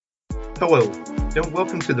Hello, and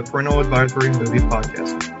welcome to the Parental Advisory Movie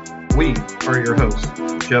Podcast. We are your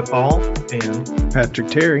hosts, Jeff Hall and Patrick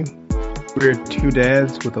Terry. We're two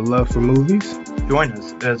dads with a love for movies, join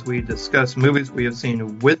us as we discuss movies we have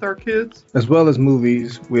seen with our kids, as well as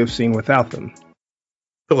movies we have seen without them.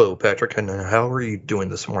 Hello, Patrick, and how are you doing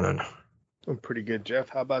this morning? I'm pretty good, Jeff.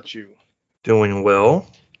 How about you? Doing well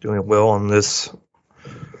on this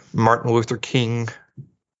Martin Luther King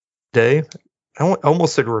Day. I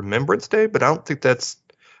almost said Remembrance Day, but I don't think that's,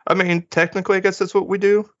 I mean, technically, I guess that's what we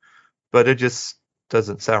do, but it just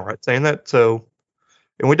doesn't sound right saying that. So,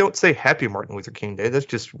 and we don't say Happy Martin Luther King Day. That's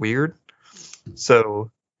just weird.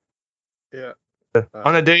 So, yeah,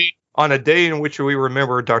 on a day in which we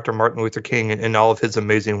remember Dr. Martin Luther King and all of his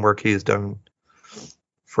amazing work he has done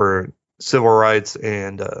for civil rights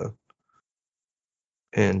and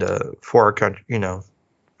for our country,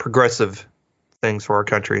 progressive things for our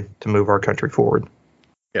country to move our country forward.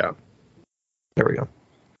 Yeah. There we go.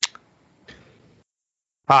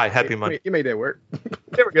 Hi, happy Monday. You made that work.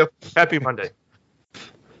 There we go. Happy Monday.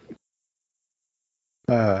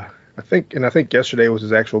 I think yesterday was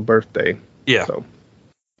his actual birthday. Yeah. So.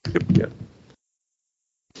 Yeah.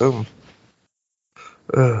 Boom.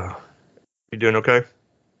 You doing okay?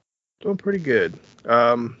 Doing pretty good.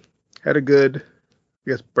 Had a good,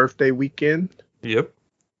 birthday weekend. Yep.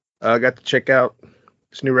 I got to check out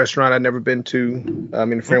this new restaurant I'd never been to. Me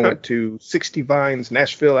and a friend went to 60 Vines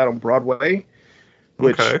Nashville out on Broadway,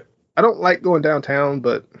 which I don't like going downtown,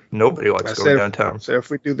 but nobody likes going downtown. So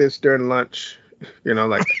if we do this during lunch, we're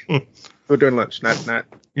doing lunch, not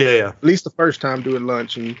yeah. At least the first time doing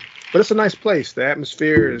lunch, but it's a nice place. The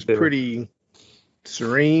atmosphere is pretty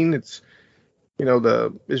serene. It's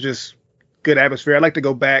it's just good atmosphere. I like to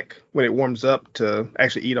go back when it warms up to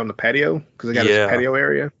actually eat on the patio because they got this patio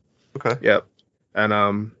area. Okay. Yep.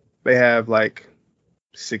 And they have like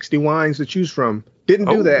 60 wines to choose from. Didn't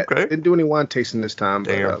do that. Okay. Didn't do any wine tasting this time.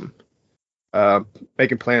 Damn. But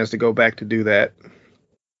making plans to go back to do that.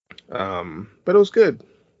 But it was good.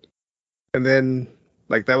 And then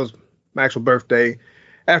that was my actual birthday.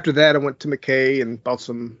 After that, I went to McKay and bought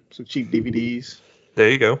some cheap DVDs. There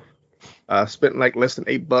you go. Spent less than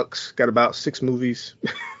 $8. Got about 6 movies.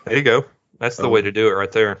 There you go. That's the way to do it right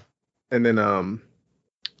there. And then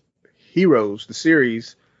Heroes, the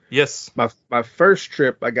series. Yes. My first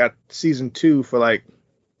trip, I got season 2 for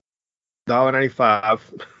 $1.95.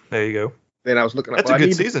 There you go. Then I was looking up. That's a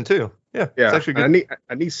good season too. Yeah. It's actually good.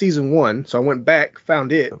 I need season 1, so I went back,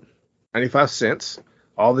 found it, 95 cents.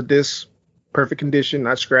 All the discs, perfect condition,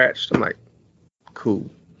 not scratched. I'm like,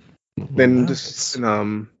 cool. Then just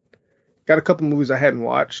got a couple movies I hadn't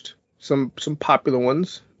watched. Some popular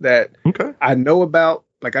ones that I know about.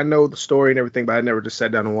 I know the story and everything, but I never just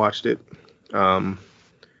sat down and watched it.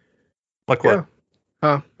 Like what?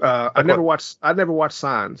 I never watched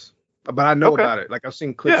Signs, but I know about it. I've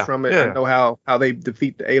seen clips from it. I know how they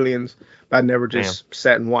defeat the aliens, but I never just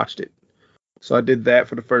sat and watched it. So I did that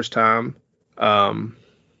for the first time.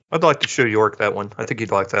 I'd like to show York that one. I think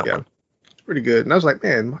he'd like that one. It's pretty good. And I was like,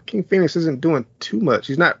 man, Joaquin Phoenix isn't doing too much.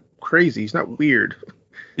 He's not crazy. He's not weird.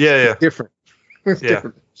 Yeah. It's different. It's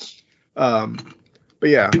different. But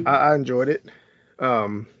yeah, I enjoyed it.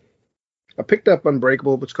 I picked up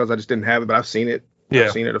Unbreakable because I just didn't have it, but I've seen it. Yeah.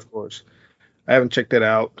 I've seen it, of course. I haven't checked it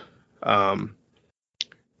out. There's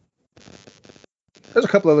a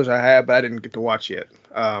couple others I have, but I didn't get to watch yet.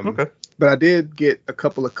 But I did get a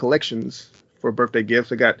couple of collections for birthday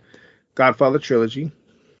gifts. I got Godfather Trilogy.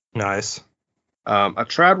 Nice. I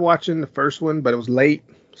tried watching the first one, but it was late,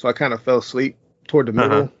 so I kind of fell asleep toward the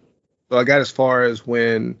middle. So I got as far as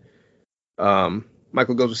when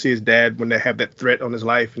Michael goes to see his dad when they have that threat on his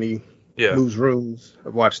life and he moves rooms.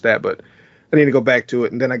 I've watched that, but I need to go back to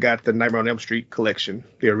it. And then I got the Nightmare on Elm Street collection,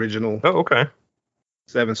 the original. Oh, okay.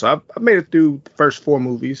 7. So I made it through the first 4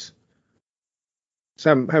 movies.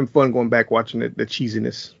 So I'm having fun going back watching the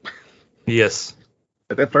cheesiness. Yes.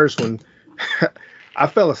 But that first one, I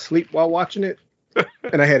fell asleep while watching it,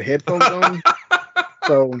 and I had headphones on.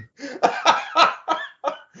 So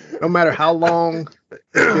no matter how long it's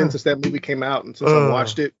been since that movie came out and since I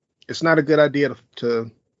watched it, it's not a good idea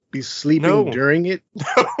to be sleeping during it.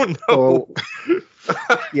 No. So,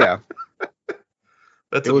 yeah.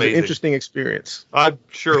 That's it was amazing. An interesting experience. I'm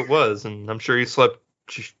sure it was, and I'm sure you slept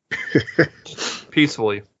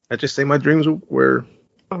peacefully. I just say my dreams were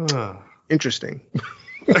interesting.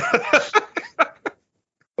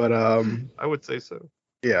 But I would say so.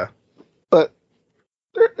 Yeah. But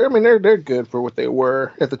they're good for what they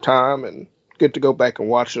were at the time, and good to go back and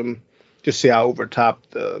watch them, just see how over top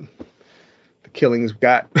the killings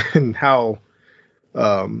got and how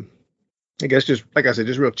I guess just like I said,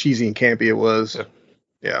 just real cheesy and campy it was.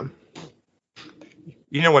 Yeah.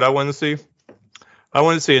 You know what I want to see? I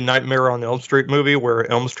want to see a Nightmare on Elm Street movie where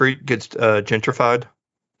Elm Street gets gentrified.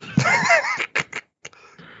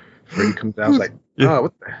 Freddy comes out like, oh,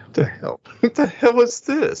 what the hell? What the hell is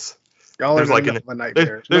this? Y'all are like a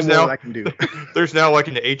nightmare. There's no more I can do. There's now like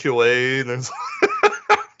an HOA. And there's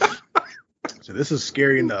so this is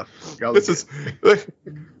scary enough.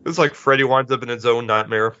 It's like Freddy winds up in his own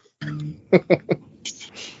nightmare.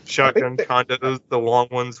 Shotgun condos, the long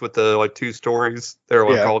ones with the like 2 stories. They're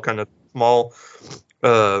like all kind of small,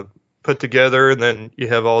 put together, and then you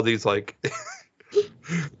have all these like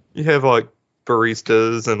you have like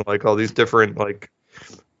baristas and like all these different like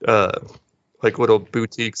little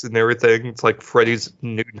boutiques and everything. It's like Freddy's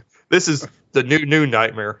new. This is the new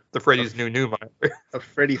nightmare. The Freddy's new nightmare. A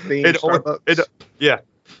Freddy themed Starbucks. Yeah,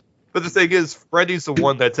 but the thing is, Freddy's the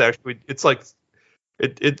one that's actually. It's like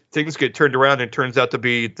it things get turned around and it turns out to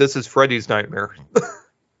be this is Freddy's nightmare.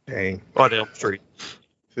 Dang. On Elm Street.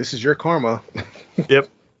 This is your karma. Yep.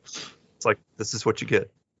 It's like this is what you get.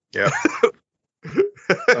 Yeah.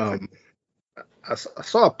 I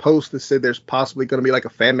saw a post that said there's possibly going to be like a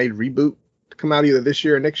fan-made reboot to come out either this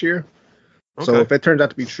year or next year. Okay. So if that turns out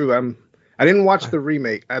to be true, I didn't watch the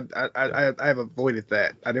remake. I have avoided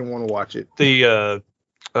that. I didn't want to watch it. The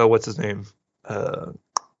what's his name? The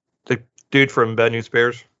dude from Bad News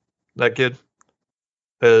Bears. That kid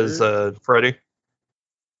is Freddy.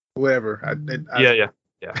 Whoever. Yeah.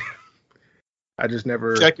 I just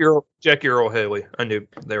never. Jackie Earl Haley. I knew.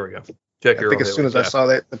 There we go. I think as soon as I saw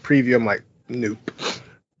that the preview, I'm like, nope.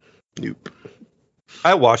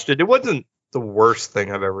 I watched it. It wasn't the worst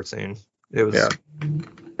thing I've ever seen. It was. Yeah.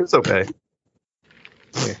 It's okay.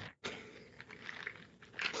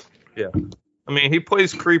 Yeah. I mean, he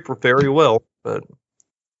plays Creep very well, but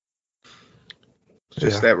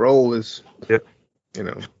just that role is. Yep. You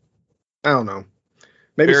know, I don't know.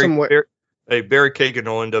 Maybe somewhat. Barry Kagan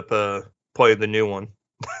will end up playing the new one.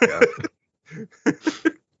 Yeah.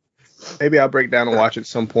 Maybe I'll break down and watch it at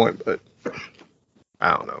some point, but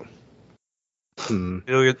I don't know.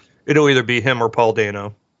 It'll either be him or Paul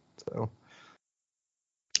Dano. So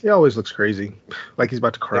he always looks crazy, like he's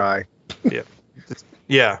about to cry.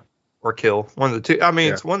 Yeah, or kill. One of the two. I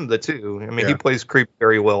mean, it's one of the two. I mean, he plays Creep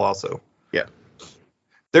very well, also. Yeah.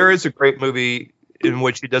 There is a great movie in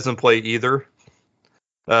which he doesn't play either.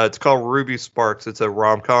 It's called Ruby Sparks. It's a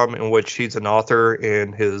rom-com in which he's an author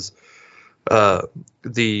and his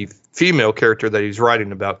the female character that he's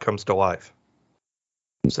writing about comes to life.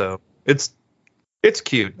 So it's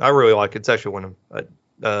cute. I really like it. It's actually one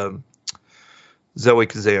of Zoe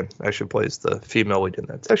Kazan actually plays the female lead in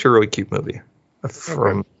that. It's actually a really cute movie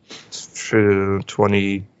from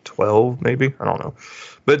 2012 maybe. I don't know,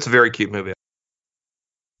 but it's a very cute movie.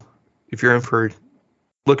 If you're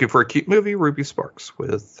looking for a cute movie, Ruby Sparks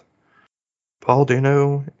with Paul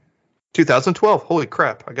Dano, 2012. Holy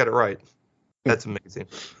crap, I got it right. That's amazing.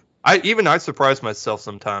 I surprise myself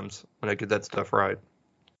sometimes when I get that stuff right.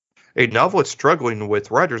 A novelist struggling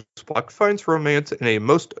with writer's block finds romance in a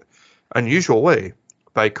most unusual way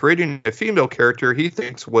by creating a female character he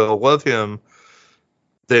thinks will love him,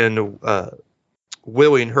 then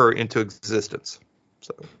willing her into existence.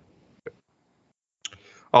 So,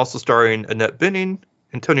 also starring Annette Bening,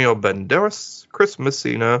 Antonio Banderas, Chris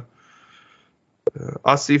Messina,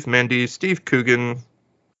 Asif Mandi, Steve Coogan,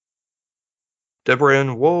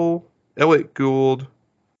 Deborah Wool, Elliot Gould,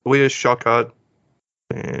 Leah Shawcott,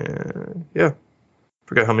 and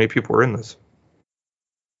forgot how many people were in this.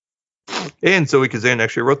 And Zoe Kazan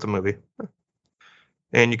actually wrote the movie.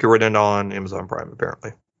 And you can rent it on Amazon Prime,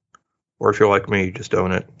 apparently. Or if you're like me, you just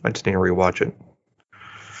own it. I just need to rewatch it.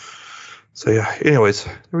 So yeah, anyways,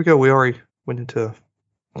 there we go. We already went into...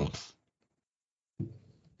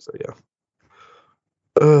 So yeah.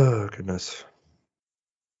 Oh, goodness.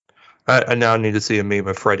 I now need to see a meme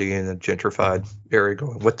of Freddy in a gentrified area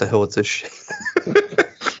going, what the hell is this shit?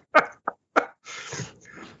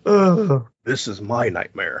 This is my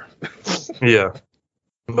nightmare. Yeah.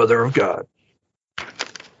 Mother of God. Yeah,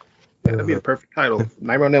 that'd be the perfect title.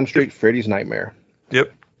 Nightmare on Elm Street, Freddy's Nightmare.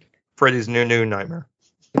 Yep. Freddy's new nightmare.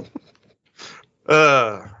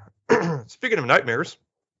 Speaking of nightmares,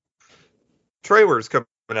 trailers coming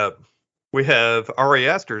up. We have Ari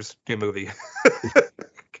Aster's new movie.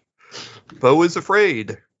 Beau is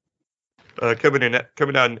Afraid. Coming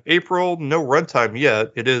out in April. No runtime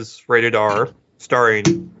yet. It is rated R,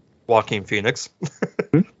 starring Joaquin Phoenix.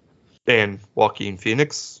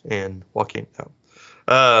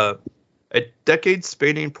 A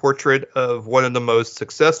decade-spanning portrait of one of the most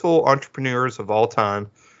successful entrepreneurs of all time.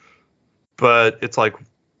 But it's like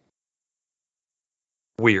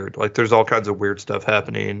weird. Like there's all kinds of weird stuff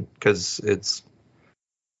happening because it's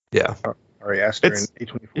Ari Aster and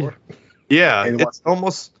A24. Yeah, And it's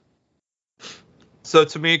almost. So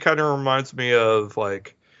to me, it kind of reminds me of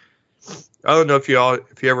like, I don't know if you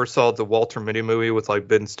ever saw the Walter Mitty movie with like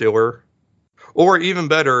Ben Stiller, or even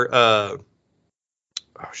better, oh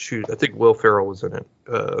shoot, I think Will Ferrell was in it.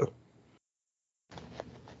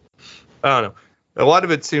 I don't know. A lot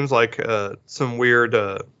of it seems like some weird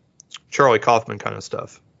Charlie Kaufman kind of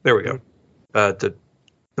stuff. There we go. The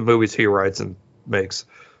movies he writes and makes,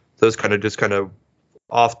 those kind of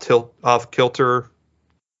off kilter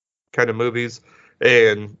kind of movies,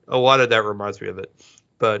 and a lot of that reminds me of it.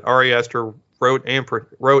 But Ari Aster wrote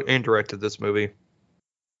and directed this movie,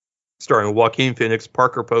 starring Joaquin Phoenix,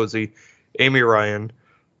 Parker Posey, Amy Ryan,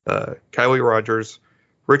 Kylie Rogers,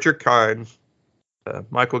 Richard Kind,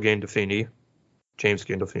 Michael Gandolfini, James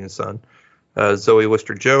Gandolfini's son, Zoe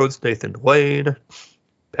Lister-Jones, Nathan Lane,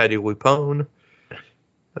 Patty Lupone.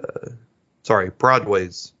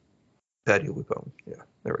 Broadway's Patty Lupone. Yeah,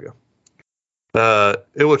 there we go.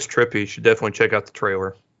 It looks trippy. You should definitely check out the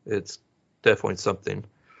trailer. It's definitely something.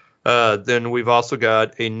 Then we've also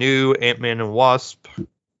got a new Ant-Man and Wasp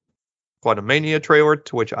Quantumania trailer,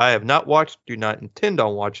 to which I have not watched, do not intend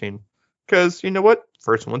on watching, because you know what?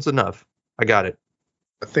 First one's enough. I got it.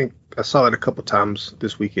 I think I saw it a couple times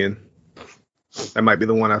this weekend. That might be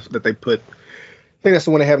the one that they put. I think that's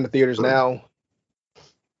the one they have in the theaters now.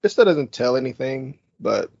 This still doesn't tell anything,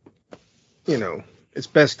 but it's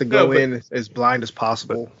best to go in as blind as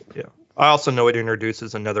possible. But, yeah. I also know it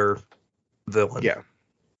introduces another villain. Yeah.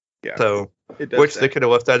 So, which they could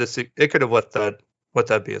have left that let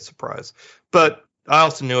that be a surprise. But I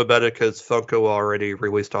also knew about it because Funko already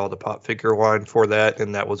released all the pop figure line for that,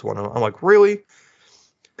 and that was one of them. I'm like, really?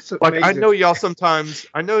 Like, I know sometimes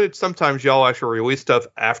y'all actually release stuff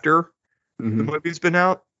after the movie's been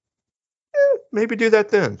out. Maybe do that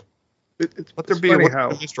then. Let there be a little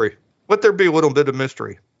bit of mystery. Let there be a little bit of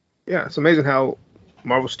mystery. Yeah, it's amazing how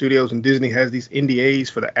Marvel Studios and Disney has these NDAs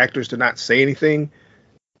for the actors to not say anything.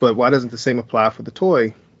 But why doesn't the same apply for the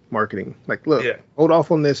toy marketing? Like, look, hold off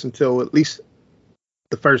on this until at least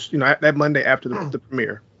the first, that Monday after the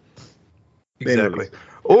premiere. Exactly.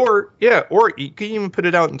 Or you can even put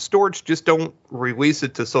it out in storage. Just don't release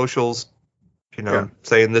it to socials,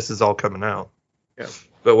 saying this is all coming out. Yeah.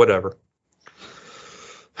 But whatever.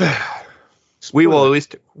 We will at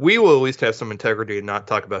least have some integrity and not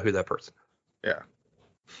talk about who that person is.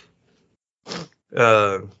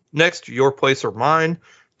 Yeah. Next, Your Place or Mine.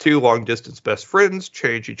 Two long-distance best friends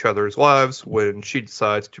change each other's lives when she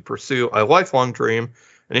decides to pursue a lifelong dream,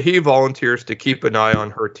 and he volunteers to keep an eye on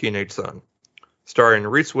her teenage son. Starring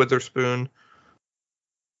Reese Witherspoon,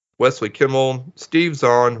 Wesley Kimmel, Steve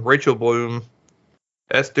Zahn, Rachel Bloom,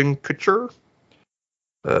 Ashton Kutcher,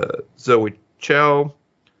 Zoe Chow,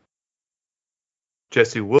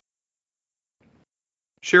 Jesse Williams,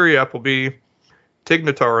 Sherry Appleby, Tig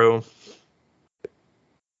Notaro.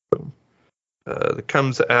 That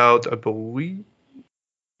comes out, I believe.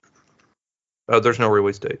 There's no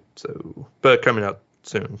release date, but coming out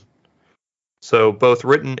soon. So both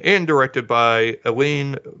written and directed by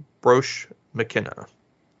Aline Brosh McKenna.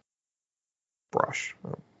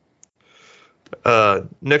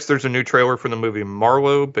 Next, there's a new trailer for the movie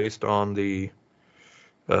Marlowe, based on the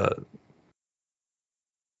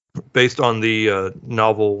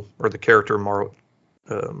novel or the character Marlowe.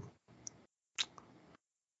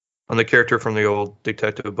 On the character from the old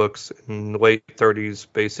detective books in the late 30s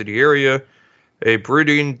Bay City area, a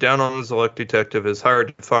brooding, down-on-his-luck detective is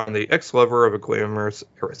hired to find the ex-lover of a glamorous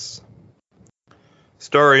heiress.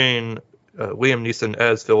 Starring Liam Neeson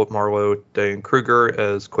as Philip Marlowe, Diane Kruger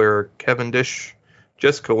as Claire Cavendish,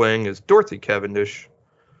 Jessica Lange as Dorothy Cavendish,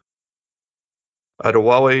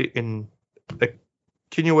 Adewale in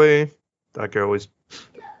Kinue, I can always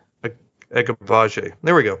Egbaje.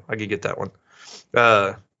 There we go. I can get that one.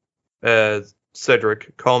 As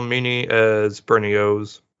Cedric, Colm Meaney as Bernie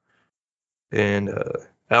O's, and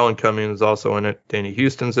Alan Cumming is also in it. Danny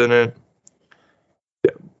Houston's in it.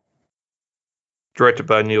 Yeah. Directed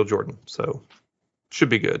by Neil Jordan, so should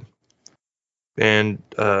be good. And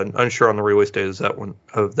unsure on the release date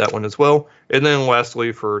of that one as well. And then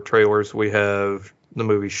lastly, for trailers, we have the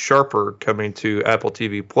movie Sharper coming to Apple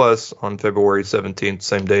TV Plus on February 17th,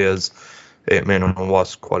 same day as Ant-Man and the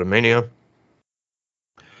Wasp: Quantumania.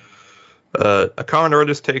 A con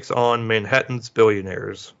artist takes on Manhattan's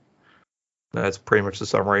billionaires. That's pretty much the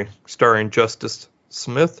summary. Starring Justice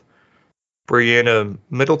Smith, Brianna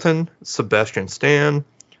Middleton, Sebastian Stan,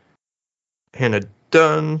 Hannah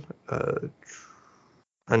Dunn.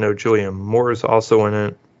 I know Julianne Moore is also in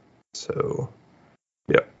it. So,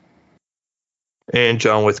 yeah. and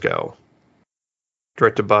John Lithgow,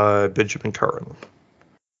 directed by Benjamin Curran.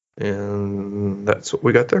 And that's what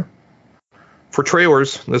we got there for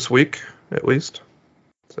trailers this week, at least.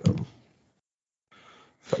 So,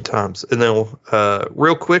 fun times. And then,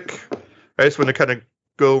 real quick, I just want to kind of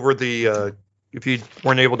go over the, if you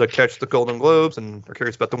weren't able to catch the Golden Globes and are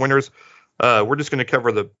curious about the winners, we're just going to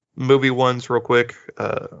cover the movie ones real quick.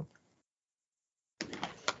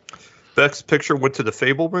 Best Picture went to The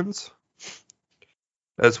Fabelmans,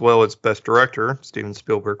 as well as Best Director, Steven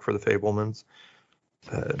Spielberg for The Fabelmans.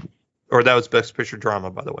 Or that was Best Picture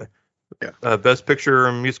Drama, by the way. Yeah. Best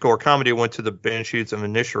Picture Musical or Comedy went to The Banshees of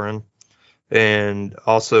Inisherin, and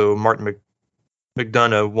also Martin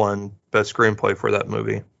McDonagh won Best Screenplay for that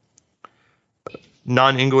movie.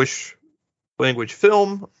 Non-English language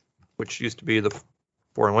film, which used to be the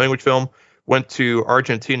foreign language film, went to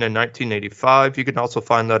Argentina in 1985. You can also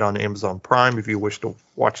find that on Amazon Prime if you wish to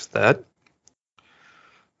watch that.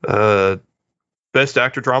 Best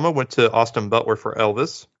Actor Drama went to Austin Butler for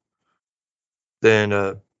Elvis.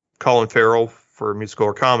 Then Colin Farrell for Musical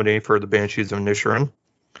or Comedy for The Banshees of Inisherin.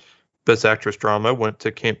 Best Actress Drama went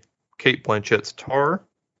to Kate Blanchett's Tar.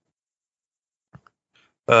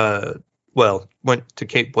 Went to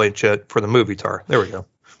Kate Blanchett for the movie Tar. There we go.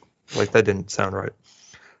 Like, that didn't sound right.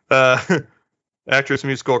 Actress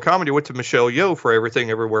Musical or Comedy went to Michelle Yeoh for Everything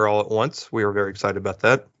Everywhere All at Once. We are very excited about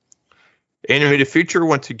that. Animated Feature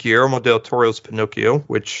went to Guillermo del Toro's Pinocchio,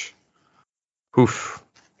 which, oof.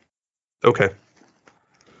 Okay.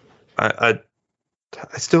 I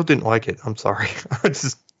still didn't like it. I'm sorry.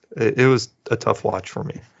 It was a tough watch for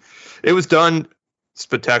me. It was done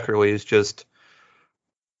spectacularly. It's just,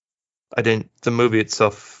 the movie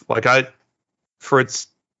itself, for its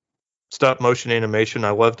stop motion animation, I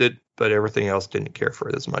loved it, but everything else didn't care for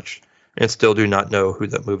it as much, and still do not know who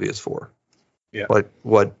that movie is for. Yeah. Like,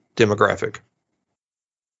 what demographic.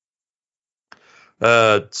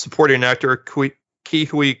 Supporting actor Ke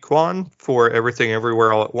Huy Quan for Everything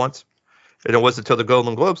Everywhere All at Once. And it wasn't until the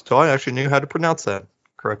Golden Globes until I actually knew how to pronounce that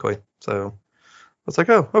correctly. So I was like,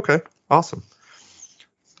 oh, okay, awesome.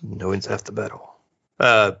 Knowing's half the battle.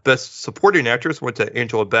 Best Supporting Actress went to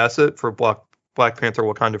Angela Bassett for Black Panther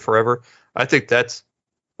Wakanda Forever. I think that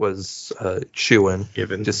was shoo-in.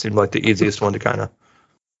 Given. Just seemed like the easiest one to kind of...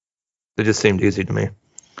 It just seemed easy to me.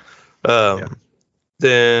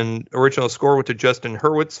 Then original score went to Justin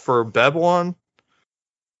Hurwitz for Babylon.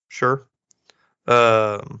 Sure.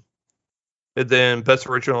 And then best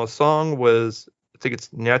original song was, I think it's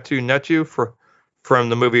Natu Natu from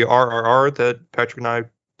the movie RRR that Patrick and I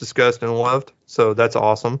discussed and loved. So that's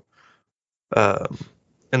awesome. And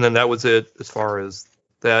then that was it as far as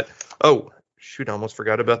that. Oh, shoot, I almost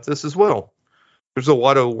forgot about this as well. There's a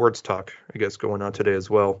lot of awards talk, I guess, going on today as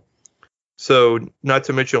well. So, not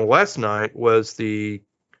to mention, last night was the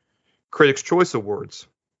Critics' Choice Awards.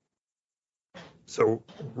 So,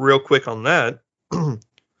 real quick on that,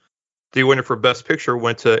 the winner for Best Picture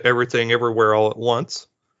went to Everything Everywhere All at Once.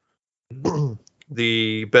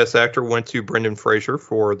 The Best Actor went to Brendan Fraser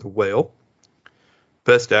for The Whale.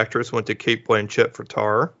 Best Actress went to Kate Blanchett for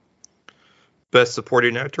Tar. Best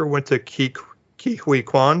Supporting Actor went to Ke Huy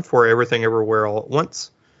Quan for Everything Everywhere All at Once.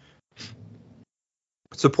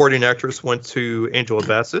 Supporting Actress went to Angela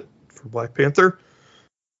Bassett for Black Panther.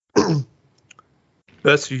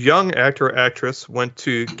 Best Young Actor/Actress went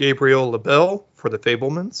to Gabrielle LaBelle for The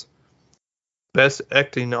Fabelmans. Best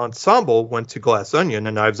Acting Ensemble went to Glass Onion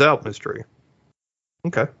and Knives Out Mystery.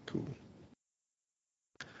 Okay, cool.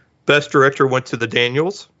 Best Director went to The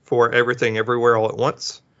Daniels for Everything Everywhere All at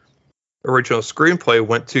Once. Original Screenplay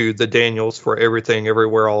went to The Daniels for Everything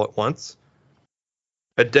Everywhere All at Once.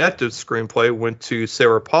 Adaptive Screenplay went to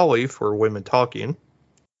Sarah Polley for Women Talking.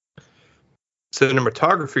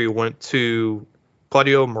 Cinematography went to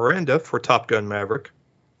Claudio Miranda for Top Gun Maverick.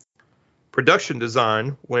 Production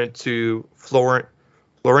Design went to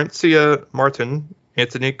Florencia Martin,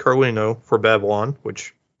 Anthony Carlino for Babylon,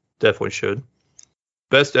 which definitely should.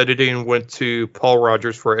 Best Editing went to Paul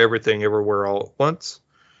Rogers for Everything Everywhere All at Once.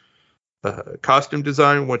 Costume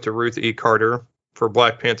Design went to Ruth E. Carter for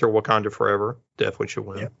Black Panther Wakanda Forever. Definitely should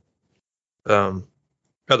win. Yeah.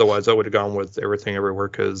 Otherwise, I would have gone with Everything Everywhere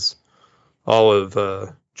because all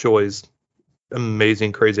of Joy's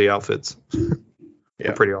amazing, crazy outfits.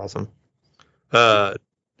 They're pretty awesome. Hair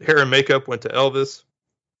and makeup went to Elvis.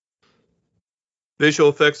 Visual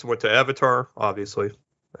effects went to Avatar, obviously.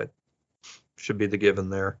 That should be the given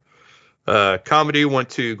there. Comedy went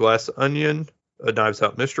to Glass Onion, A Knives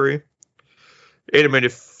Out Mystery.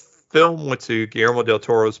 Animated film went to Guillermo del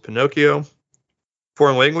Toro's Pinocchio.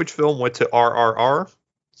 Foreign language film went to RRR.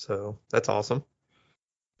 So that's awesome.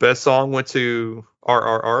 Best song went to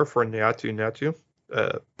RRR for Naatu Naatu.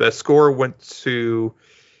 Best score went to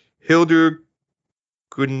Hildur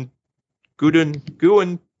Guðnadóttir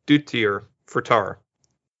for Tar.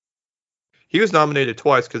 He was nominated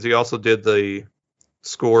twice because he also did the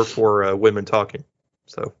score for Women Talking.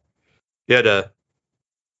 So he had a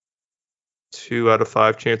 2 out of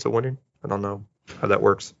 5 chance of winning. I don't know how that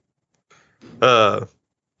works. And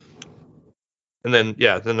then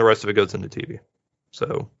the rest of it goes into TV.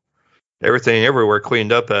 So everything everywhere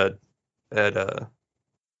cleaned up at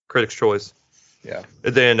Critics' Choice. Yeah.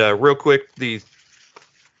 And then real quick, the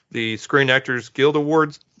Screen Actors Guild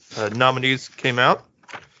Awards nominees came out,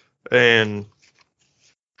 and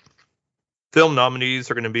film nominees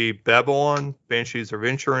are going to be Babylon, Banshees of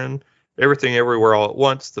Inisherin, Everything Everywhere All at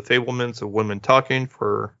Once, The Fabelmans of Women Talking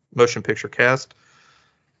for Motion Picture Cast.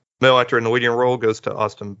 Male actor in the leading role goes to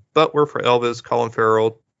Austin Butler for Elvis, Colin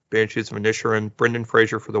Farrell, Banshees of Inisherin, Brendan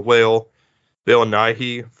Fraser for The Whale, Bill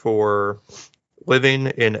Nighy for Living,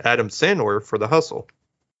 and Adam Sandler for The Hustle.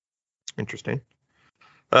 Interesting.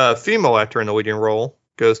 Female actor in the leading role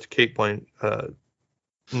goes to Kate Blanchett.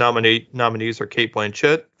 Nominees are Kate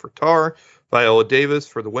Blanchett for Tar, Viola Davis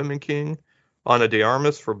for The Women King, Ana de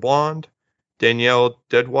Armas for Blonde, Danielle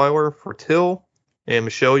Deadwyler for Till, and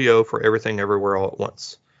Michelle Yeoh for Everything Everywhere All at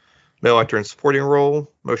Once. Male actor in supporting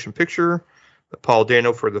role, motion picture, Paul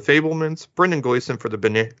Dano for The Fabelmans, Brendan Gleeson for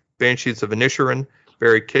The Banshees of Inisherin,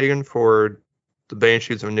 Barry Kagan for The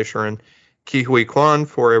Banshees of Inisherin, Ke Huy Quan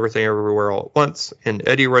for Everything Everywhere All at Once, and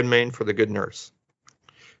Eddie Redmayne for The Good Nurse.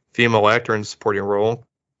 Female actor in supporting role,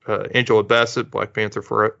 Angela Bassett, Black Panther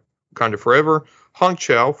for Wakanda Forever, Hong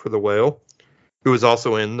Chow for The Whale, who was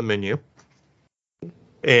also in The Menu,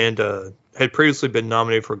 and had previously been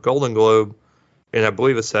nominated for a Golden Globe and I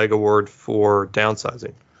believe a SAG Award for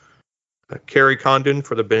Downsizing. Carrie Condon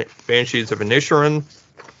for The Banshees of Inisherin,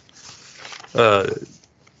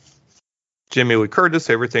 Jamie Lee Curtis,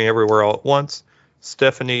 Everything Everywhere All at Once,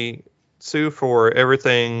 Stephanie Sue for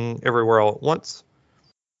Everything Everywhere All at Once,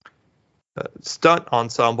 stunt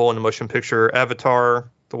ensemble in the motion picture Avatar,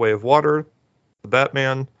 The Way of Water, The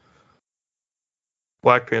Batman,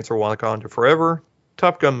 Black Panther Wakanda Forever,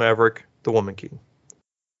 Top Gun Maverick, The Woman King.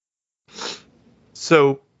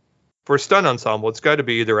 So for stunt ensemble, it's got to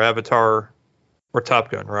be either Avatar or Top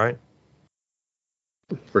Gun, right?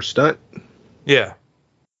 For stunt? Yeah.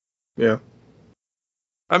 Yeah.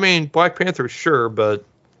 I mean, Black Panther, sure, but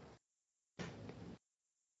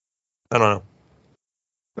I don't know.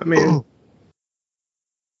 I mean,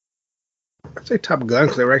 I'd say Top Gun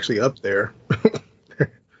because they were actually up there.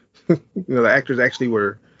 The actors actually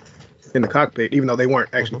were in the cockpit, even though they weren't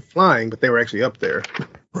actually flying, but they were actually up there.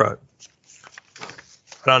 Right.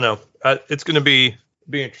 I don't know. It's going to be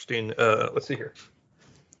interesting. Let's see here.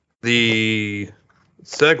 The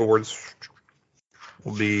SAG Awards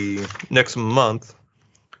will be next month.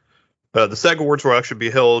 The SAG Awards will actually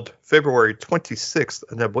be held February 26th,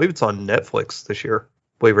 and I believe it's on Netflix this year,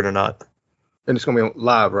 believe it or not. And it's going to be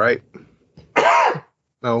live, right?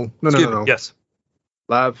 No. Yes.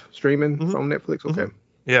 Live streaming from Netflix? Okay.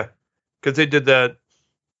 Mm-hmm. Yeah. Because they did that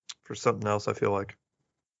for something else, I feel like.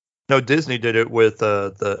 No, Disney did it with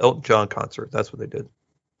the Elton John concert. That's what they did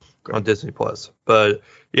on Disney Plus. But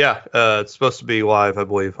yeah, it's supposed to be live, I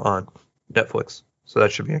believe, on Netflix. So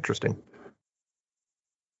that should be interesting.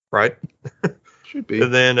 Right? Should be.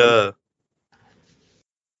 And then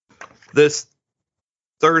this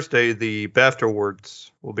Thursday, the BAFTA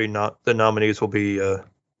Awards will be the nominees will be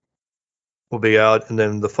out, and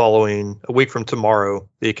then a week from tomorrow,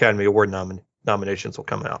 the Academy Award nominations will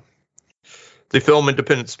come out. The Film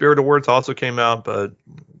Independent Spirit Awards also came out, but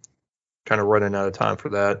kind of running out of time for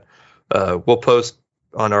that. We'll post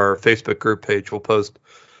on our Facebook group page. We'll post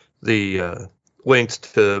the links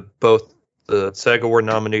to both the SAG Award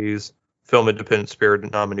nominees, Film Independent Spirit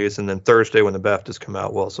nominees, and then Thursday when the BAFTAs come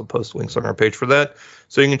out, we'll also post links on our page for that.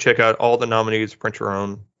 So you can check out all the nominees, print your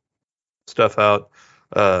own stuff out,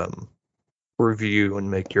 review, and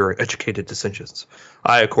make your educated decisions.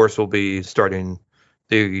 I, of course, will be starting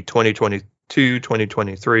the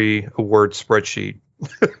 2022-2023 award spreadsheet.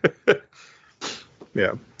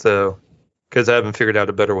 Yeah. So, because I haven't figured out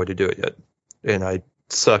a better way to do it yet. And I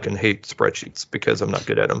suck and hate spreadsheets because I'm not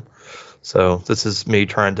good at them. So this is me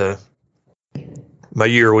trying to, my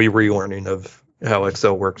yearly relearning of how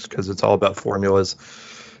Excel works, because it's all about formulas,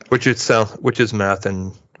 which is math,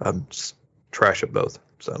 and I'm just trash at both.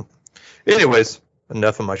 So anyways,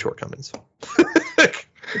 enough of my shortcomings.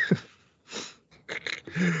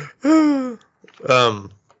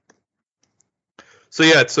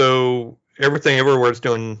 So Everything Everywhere is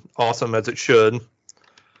doing awesome, as it should.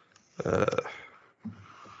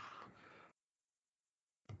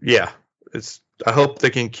 yeah, I hope they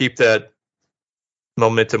can keep that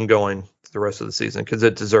momentum going the rest of the season because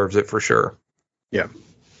it deserves it for sure. Yeah.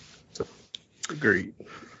 Agreed.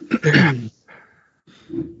 All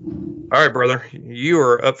right, brother. You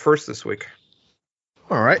are up first this week.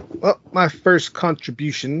 All right. Well, my first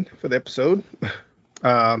contribution for the episode.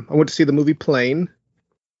 I went to see the movie Plane,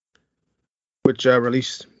 which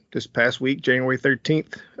released this past week, January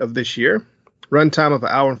 13th of this year. Runtime of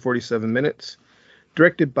 1 hour and 47 minutes.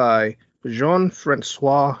 Directed by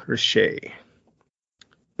Jean-Francois Richet.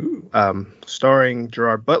 Starring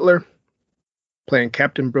Gerard Butler, playing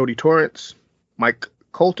Captain Brody Torrance, Mike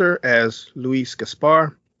Coulter as Luis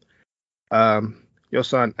Gaspar,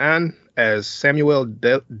 Yosan An as Samuel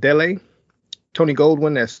Dele, Tony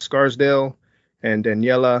Goldwyn as Scarsdale, and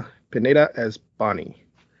Daniela Pineda as Bonnie.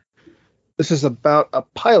 This is about a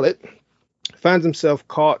pilot who finds himself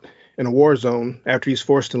caught in a war zone after he's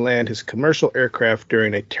forced to land his commercial aircraft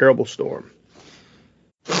during a terrible storm.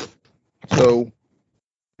 So,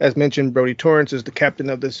 as mentioned, Brody Torrance is the captain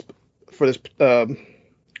of this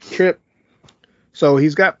trip. So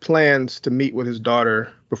he's got plans to meet with his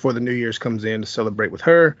daughter before the New Year's comes in to celebrate with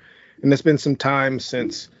her. And it's been some time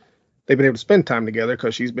since they've been able to spend time together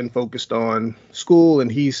because she's been focused on school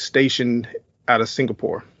and he's stationed out of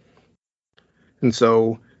Singapore. And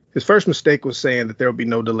so his first mistake was saying that there will be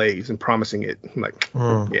no delays and promising it. I'm like,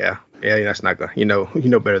 yeah, that's not gonna, you know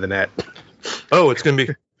better than that. Oh, it's gonna be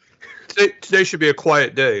today should be a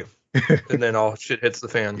quiet day, and then all shit hits the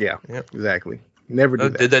fan. Yeah, yep. Exactly. Never do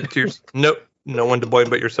that. Did that to yourself? No one to blame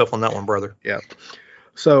but yourself on that one, brother. Yeah.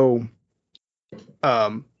 So,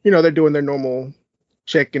 they're doing their normal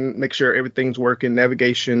check and make sure everything's working,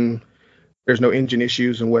 navigation, there's no engine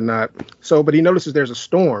issues and whatnot. So, but he notices there's a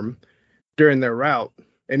storm during their route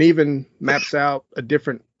and even maps out a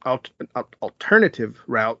different alternative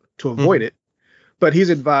route to avoid it. But he's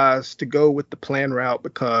advised to go with the planned route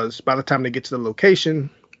because by the time they get to the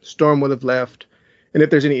location, storm will have left. And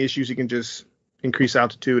if there's any issues, he can just increase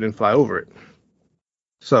altitude and fly over it.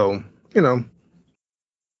 So,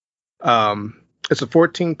 it's a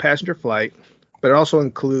 14-passenger flight, but it also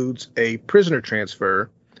includes a prisoner transfer.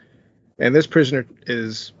 And this prisoner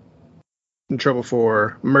is in trouble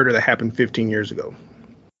for murder that happened 15 years ago.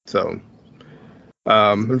 So,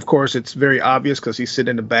 of course, it's very obvious because he's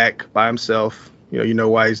sitting in the back by himself. You know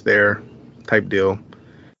why he's there, type deal.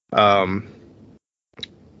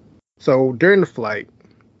 So during the flight,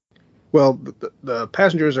 well, the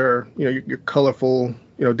passengers are, you're colorful,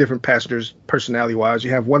 different passengers personality-wise.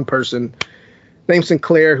 You have one person named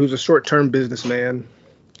Sinclair, who's a short-term businessman.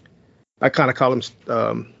 I kind of call him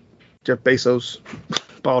Jeff Bezos,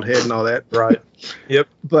 bald head and all that. Right. Yep.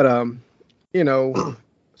 But,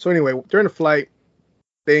 so anyway, during the flight,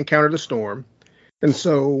 they encountered a storm. And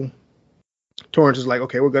so Torrance is like,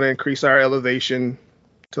 okay, we're going to increase our elevation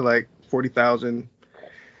to like 40,000.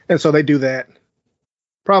 And so they do that.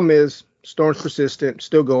 Problem is, storm's persistent,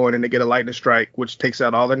 still going, and they get a lightning strike, which takes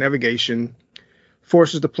out all their navigation,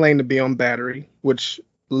 forces the plane to be on battery, which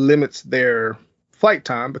limits their flight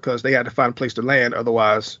time because they had to find a place to land.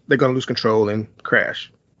 Otherwise, they're going to lose control and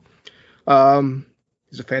crash.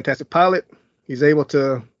 He's a fantastic pilot. He's able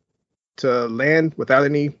to land without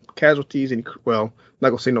any casualties. Well, I'm not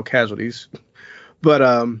going to say no casualties, but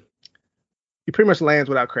he pretty much lands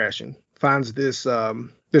without crashing. Finds this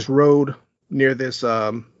road near this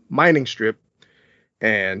mining strip,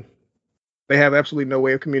 and they have absolutely no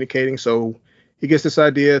way of communicating. So he gets this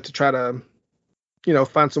idea to try to,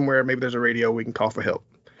 find somewhere, maybe there's a radio we can call for help.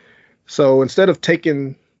 So instead of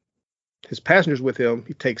taking his passengers with him,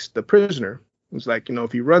 he takes the prisoner. It's like,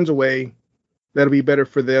 if he runs away, that'll be better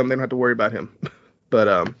for them. They don't have to worry about him. But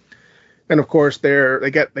and of course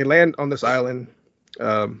they land on this island,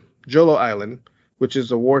 Jolo Island, which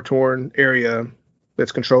is a war-torn area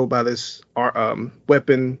that's controlled by this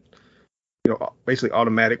weapon, basically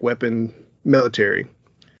automatic weapon military.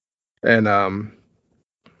 And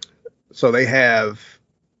so they have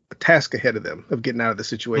a task ahead of them of getting out of the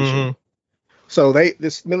situation. Mm-hmm. So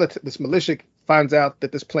this militia finds out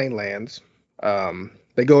that this plane lands.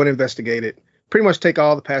 They go and investigate it, pretty much take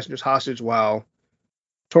all the passengers hostage while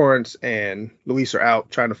Torrance and Luis are out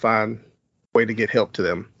trying to find a way to get help to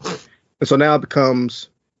them. And so now it becomes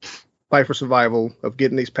fight for survival of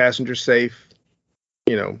getting these passengers safe,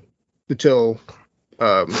 until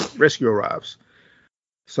rescue arrives.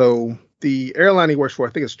 So the airline he works for,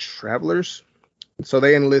 I think it's Travelers. So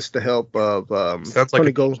they enlist the help of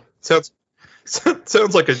Tony Gold. Sounds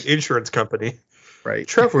like an insurance company. Right.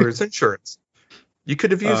 Travelers Insurance. You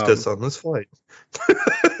could have used us on this flight.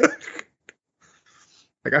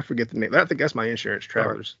 I forget the name. I think that's my insurance,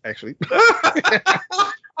 Travelers, actually.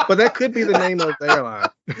 But that could be the name of the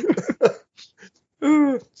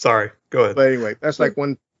airline. Sorry, go ahead. But anyway, that's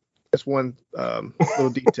one little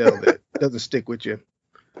detail that doesn't stick with you.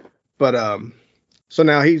 But so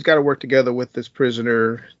now he's got to work together with this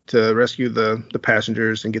prisoner to rescue the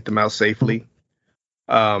passengers and get them out safely.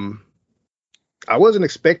 I wasn't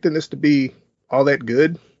expecting this to be all that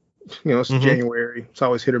good. It's January. It's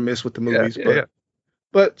always hit or miss with the movies,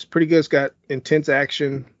 but it's pretty good. It's got intense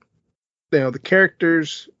action. The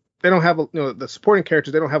characters, they don't have the supporting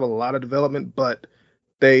characters, they don't have a lot of development, but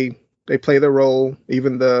they play their role.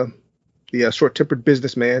 Even the short-tempered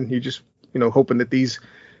businessman, you just hoping that these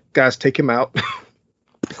guys take him out.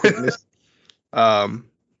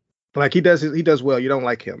 Like he does well. You don't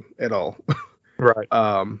like him at all. Right.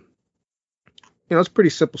 It's a pretty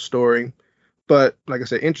simple story, but like I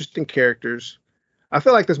said, interesting characters. I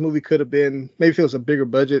feel like this movie could have been, maybe if it was a bigger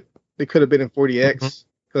budget, it could have been in 40X,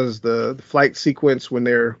 because the flight sequence when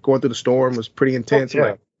they're going through the storm was pretty intense.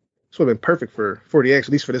 Like, this would have been perfect for 40X, at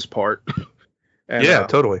least for this part. And,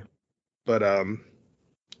 totally. But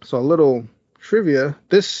so a little trivia: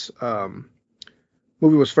 this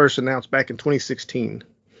movie was first announced back in 2016,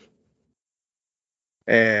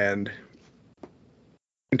 and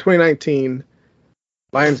in 2019,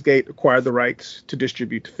 Lionsgate acquired the rights to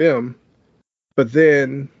distribute the film, but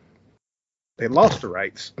then they lost the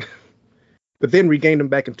rights, but then regained them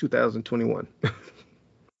back in 2021.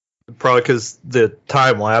 Probably because the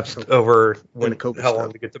time lapsed over how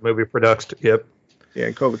long to get the movie produced. Yep. Yeah,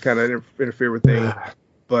 and COVID kind of interfered with things.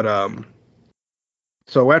 But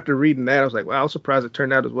so after reading that, I was like, wow, I was surprised it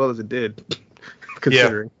turned out as well as it did,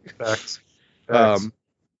 considering. Yeah, facts. But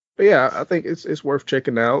yeah, I think it's worth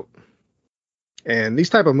checking out. And these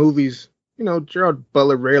type of movies, Gerard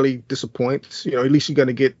Butler rarely disappoints. At least you're going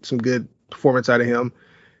to get some good performance out of him.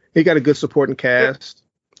 He got a good supporting cast.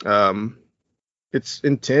 It's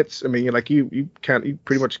intense. I mean, you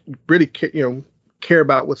pretty much really care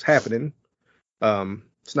about what's happening.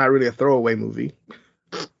 It's not really a throwaway movie.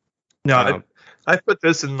 No, I put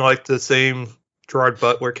this in like the same Gerard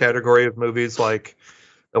Butler category of movies like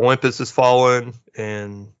Olympus Has Fallen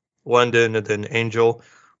and London and then Angel,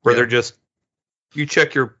 where they're just, you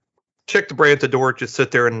check the brain at the door, just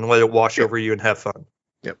sit there and let it wash over you and have fun.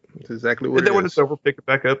 Yep, that's exactly what. And then when it's over, pick it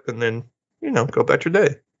back up and then go about your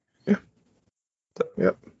day. Yeah. So.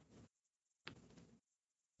 Yep.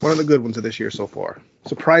 One of the good ones of this year so far.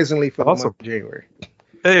 Surprisingly for the month of January.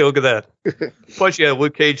 Hey, look at that. Plus you have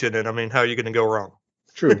Luke Cage in it. I mean, how are you going to go wrong?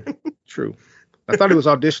 True. I thought he was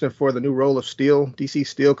auditioning for the new role of Steel, DC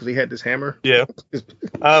Steel, because he had this hammer. Yeah.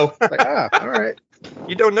 Oh. All right.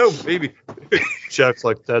 You don't know, baby. Jack's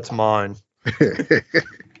like, that's mine. Give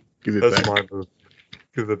it that's back. Mine.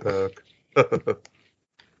 Give it back.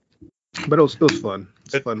 But it was fun.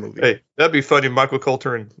 It's a fun movie. Hey, that'd be funny. Michael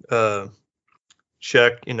Coulter and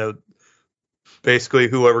Shaq, basically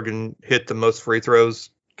whoever can hit the most free throws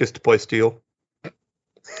gets to play Steel.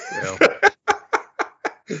 Yeah.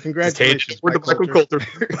 Congratulations, we're the Michael Coulter.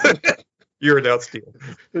 You're an out Steel.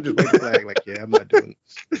 He'll just wave the flag like, yeah, I'm not doing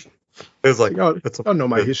it. It was like, y'all know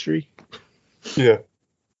my history. Yeah.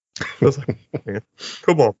 I was like, man,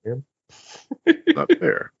 come on, man. Not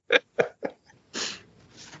fair.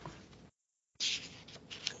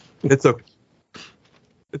 It's okay.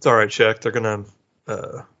 It's all right, Shaq. They're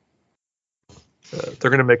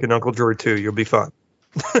gonna make an Uncle Drew 2. You'll be fine.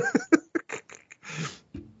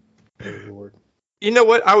 You know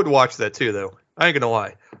what? I would watch that too, though. I ain't gonna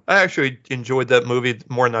lie. I actually enjoyed that movie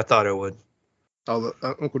more than I thought I would. Oh,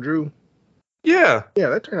 Uncle Drew. Yeah. Yeah,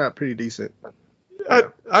 that turned out pretty decent. I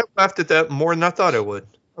laughed at that more than I thought I would.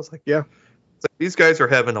 I was like, yeah, these guys are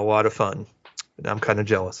having a lot of fun, and I'm kind of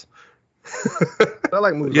jealous. I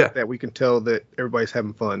like movies like that. We can tell that everybody's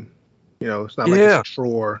having fun. It's not like it's a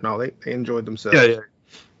chore. No, they enjoyed themselves. Yeah.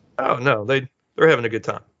 Oh no, they're having a good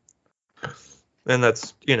time. And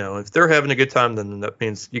that's, if they're having a good time, then that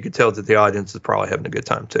means you can tell that the audience is probably having a good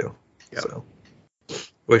time too. Yep. So,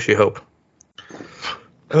 wish you hope.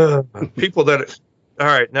 People that, all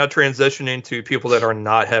right, now transitioning to people that are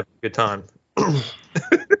not having a good time.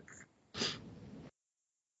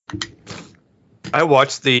 I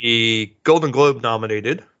watched the Golden Globe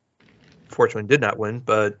nominated, fortunately did not win,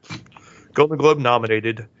 but Golden Globe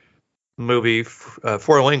nominated movie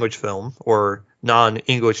foreign language film or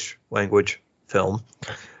non-English language film,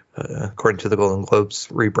 according to the Golden Globes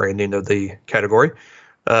rebranding of the category.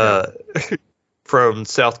 From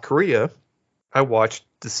South Korea, I watched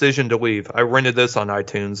Decision to Leave. I rented this on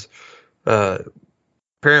iTunes.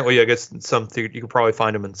 Apparently, I guess in some you can probably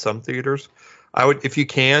find them in some theaters. If you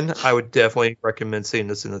can, I would definitely recommend seeing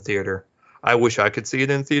this in the theater. I wish I could see it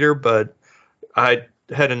in theater, but I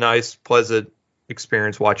had a nice, pleasant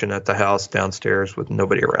experience watching at the house downstairs with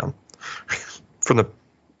nobody around for the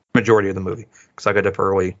majority of the movie, because I got up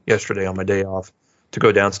early yesterday on my day off to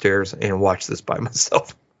go downstairs and watch this by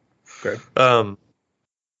myself. Okay.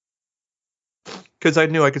 Because I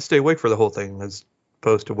knew I could stay awake for the whole thing as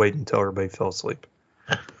opposed to waiting until everybody fell asleep.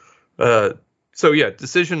 So yeah,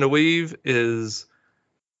 Decision to Leave is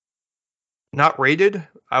not rated.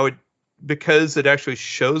 Because it actually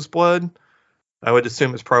shows blood, I would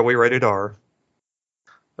assume it's probably rated R.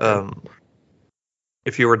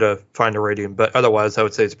 If you were to find a rating, but otherwise I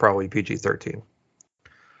would say it's probably PG-13.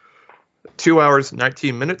 2 hours,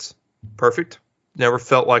 19 minutes. Perfect. Never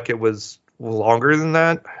felt like it was longer than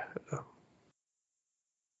that.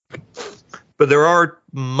 But there are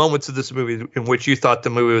moments of this movie in which you thought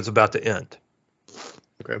the movie was about to end.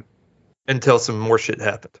 Okay. Until some more shit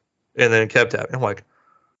happened. And then it kept happening. I'm like,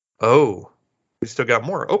 oh, we still got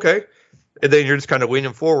more. Okay. And then you're just kind of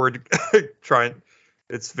leaning forward, trying.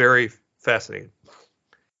 It's very fascinating.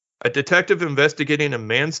 A detective investigating a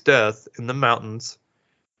man's death in the mountains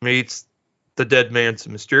meets the dead man's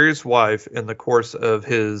mysterious wife in the course of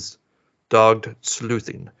his dogged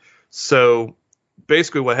sleuthing. So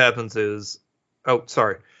basically what happens is,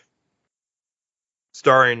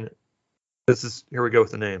 starring, here we go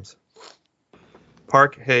with the names.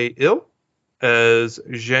 Park Hae-il as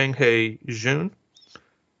Jang Hae-jun,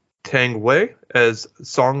 Tang Wei as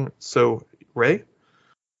Song So-rae,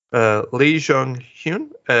 Lee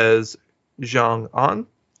Jung-hyun as Jang-an,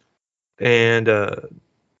 and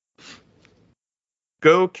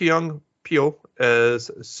Go Kyung-pyo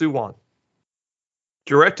as Soo-won.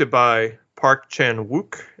 Directed by Park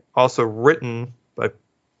Chan-wook, also written by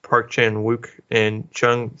Park Chan-wook and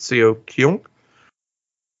Chung Seo-kyung.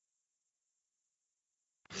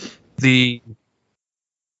 The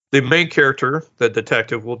main character, the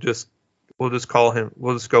detective, we'll just go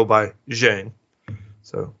by Zhang.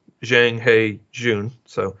 So Zhang Hae-jun.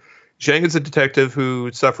 So Zhang is a detective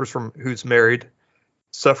who's married,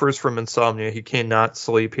 suffers from insomnia. He cannot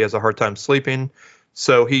sleep. He has a hard time sleeping.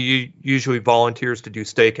 So he usually volunteers to do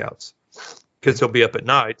stakeouts because he'll be up at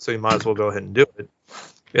night. So he might as well go ahead and do it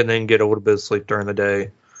and then get a little bit of sleep during the day.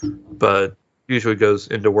 But usually goes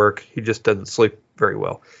into work. He just doesn't sleep very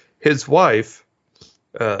well. His wife,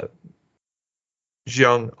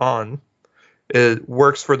 Jung-an, is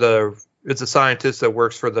a scientist that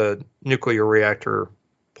works for the nuclear reactor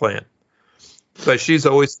plant. But she's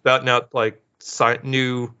always spouting out like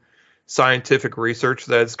new scientific research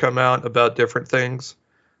that's come out about different things,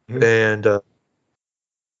 and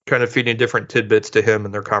kind of feeding different tidbits to him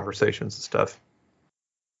in their conversations and stuff.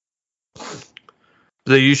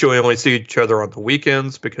 They usually only see each other on the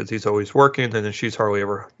weekends because he's always working, and then she's hardly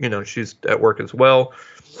ever, she's at work as well.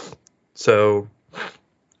 So,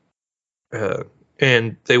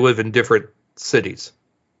 and they live in different cities.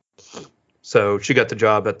 So she got the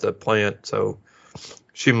job at the plant, so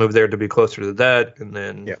she moved there to be closer to that, and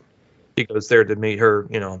then he goes there to meet her,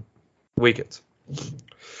 weekends.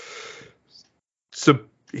 So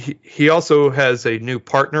he also has a new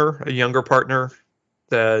partner, a younger partner,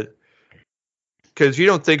 that, because you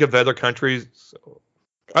don't think of other countries,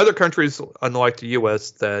 unlike the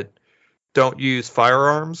U.S., that don't use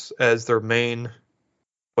firearms as their main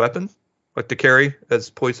weapon, like to carry as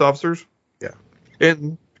police officers. Yeah.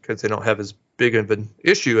 And because they don't have as big of an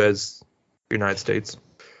issue as the United States.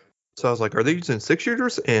 So I was like, are they using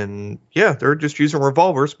 6-shooters? And yeah, they're just using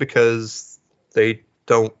revolvers because they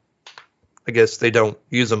don't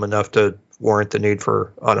use them enough to warrant the need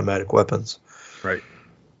for automatic weapons. Right.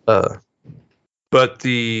 But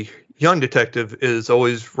the young detective is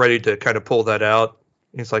always ready to kind of pull that out.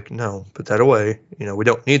 He's like, no, put that away. We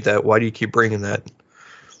don't need that. Why do you keep bringing that?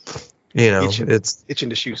 It's itching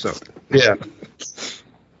to shoot something. Yeah.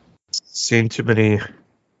 Seen too many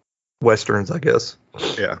Westerns, I guess.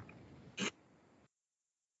 Yeah.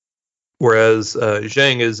 Whereas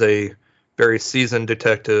Zhang is a very seasoned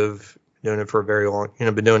detective, been doing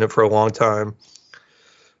it for a long time.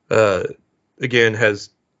 Again,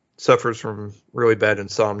 suffers from really bad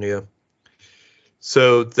insomnia.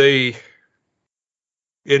 So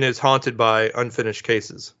is haunted by unfinished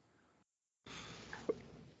cases.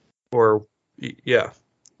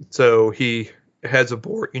 So he has a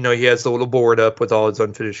board, he has a little board up with all his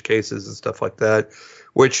unfinished cases and stuff like that,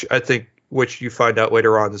 which you find out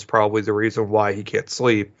later on is probably the reason why he can't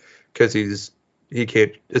sleep, because he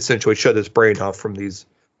can't essentially shut his brain off from these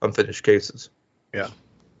unfinished cases. Yeah.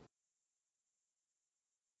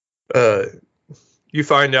 You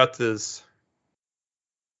find out this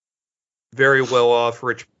very well off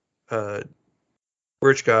rich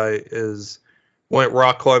guy went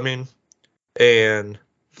rock climbing and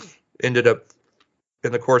ended up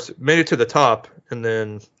in the course made it to the top, and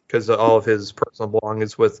then because all of his personal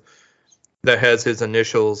belongings that has his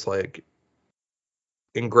initials like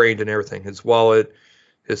ingrained in everything, his wallet,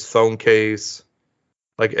 his phone case,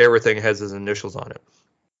 like everything has his initials on it,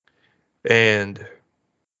 and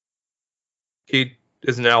he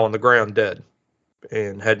is now on the ground dead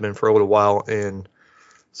and had been for a little while, and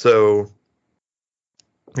so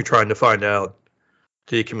you're trying to find out,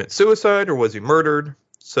 did he commit suicide or was he murdered?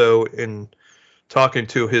 So in talking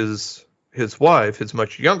to his wife, his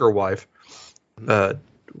much younger wife,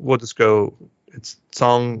 we'll just go, it's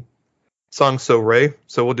Song So Ray,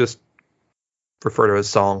 so we'll just refer to it as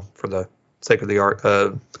Song for the sake of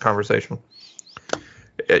the conversation.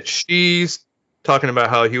 She's talking about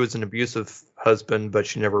how he was an abusive husband, but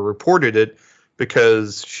she never reported it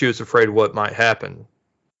because she was afraid what might happen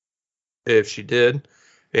if she did.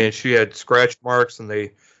 And she had scratch marks, and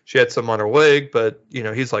she had some on her leg, but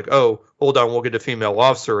he's like, oh, hold on, we'll get a female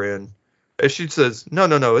officer in. And she says,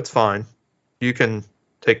 no, it's fine. You can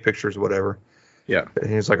take pictures, whatever. Yeah. And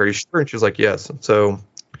he's like, are you sure? And she's like, yes. And so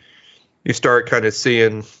you start kind of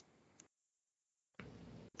seeing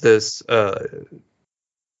this,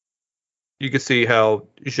 you can see how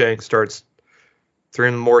Zhang starts,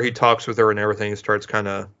 the more he talks with her and everything, he starts kind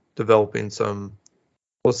of developing some,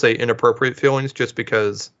 we'll say, inappropriate feelings just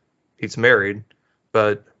because he's married.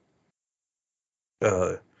 But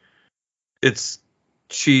her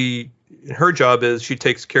job is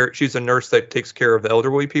she's a nurse that takes care of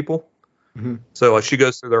elderly people. Mm-hmm. So she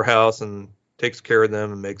goes through their house and takes care of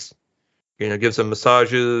them and gives them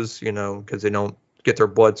massages, because they don't get their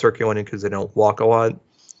blood circulating because they don't walk a lot.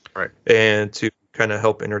 Right. And to kind of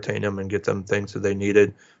help entertain them and get them things that they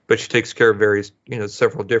needed. But she takes care of various,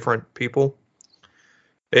 several different people.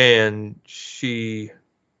 And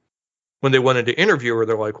when they wanted to interview her,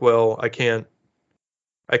 they're like, well, I can't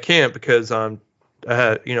because I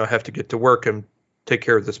have to get to work and take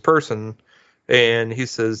care of this person. And he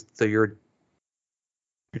says that you're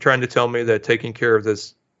trying to tell me that taking care of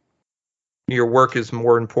your work is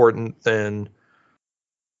more important than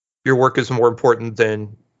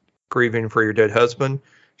grieving for your dead husband.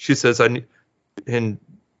 She says, and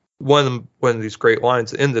one of these great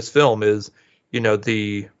lines in this film is,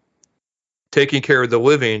 the taking care of the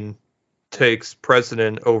living takes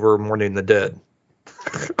precedent over mourning the dead.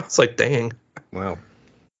 I was like, dang. Wow.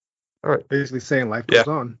 All right. Basically saying life goes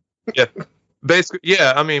on. Yeah. Basically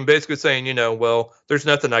saying, well, there's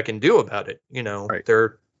nothing I can do about it. Right.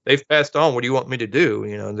 They've passed on. What do you want me to do?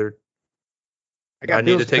 I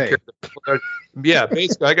need to take care of yeah,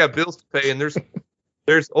 basically I got bills to pay, and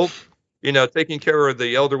there's old, taking care of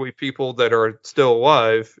the elderly people that are still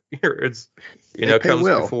alive. It's comes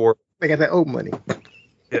well. Before they got that old money.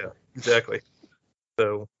 Yeah, exactly.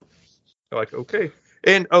 So like, okay.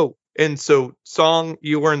 And so Song,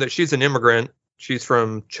 you learn that she's an immigrant. She's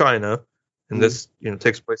from China, and this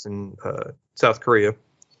takes place in South Korea.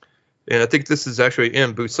 And I think this is actually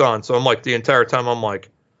in Busan. So I'm like, the entire time I'm like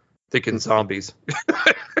thinking zombies.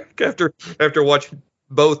 after watching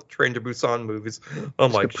both Train to Busan movies,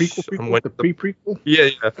 I'm like, the pre-prequel? Yeah,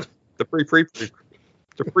 the pre-prequel.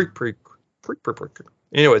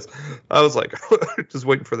 Anyways, I was like, just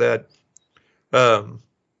waiting for that.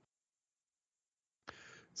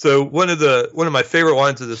 So one of my favorite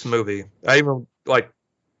lines of this movie, I even like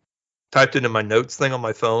typed it in my notes thing on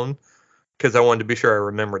my phone because I wanted to be sure I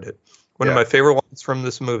remembered it. One of my favorite lines from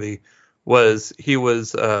this movie was he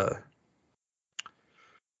was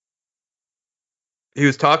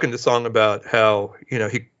talking to Song about how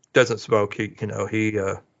he doesn't smoke. He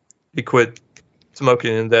quit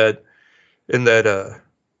smoking, and that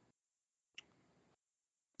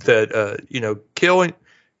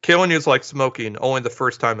killing is like smoking. Only the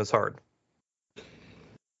first time is hard.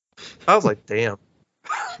 I was like, damn.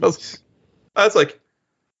 I was like,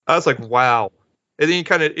 wow. And then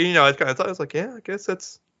I thought, I was like, yeah, I guess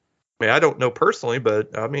that's. I mean, I don't know personally,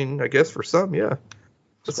 but I mean, I guess for some, yeah.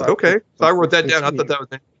 It's like, okay. So I wrote that down. I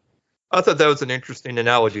thought that was an interesting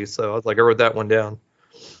analogy. So I was like, I wrote that one down.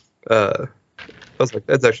 I was like,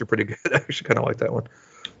 that's actually pretty good. I actually kind of like that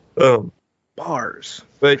one. Bars.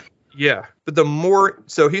 But yeah, but the more,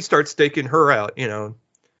 so he starts staking her out,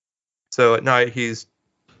 So at night he's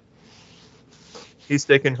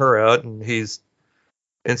staking her out, and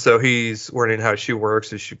so he's learning how she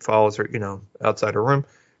works as she follows her, outside her room.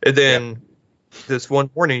 And then this one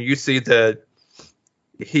morning, you see that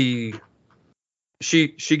she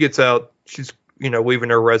gets out. She's leaving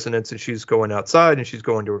her residence, and she's going outside, and she's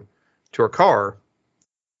going to her car,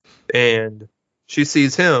 and she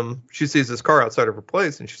sees him. She sees this car outside of her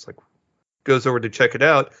place, and she's like, goes over to check it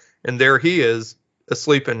out, and there he is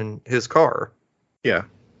asleep in his car, Yeah.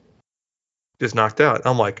 just knocked out.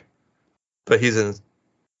 I'm like, but he's in,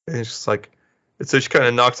 and it's just like, and so she kind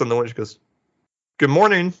of knocks on the window. She goes, "Good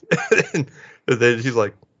morning," and then she's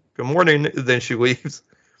like, "Good morning." And then she leaves,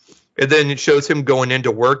 and then it shows him going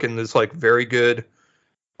into work in this like very good,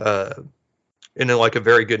 in like a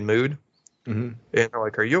very good mood. Mm-hmm. And they're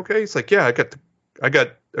like, "Are you okay?" He's like, "Yeah, I got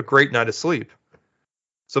a great night of sleep."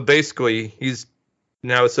 So basically, he's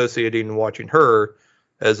now associating and watching her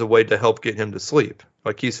as a way to help get him to sleep.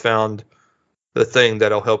 Like he's found the thing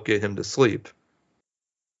that'll help get him to sleep.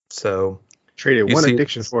 So Traded one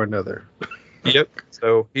addiction for another. Yep.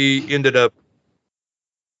 So he ended up.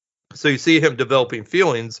 So you see him developing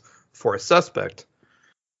feelings for a suspect,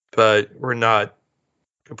 but we're not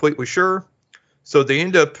completely sure. So they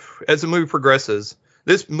end up, as the movie progresses,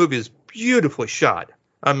 this movie is beautifully shot.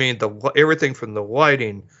 I mean, everything from the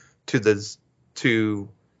lighting to the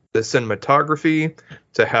cinematography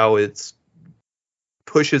to how it's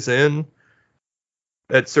pushes in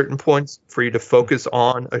at certain points for you to focus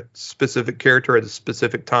on a specific character at a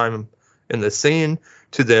specific time in the scene,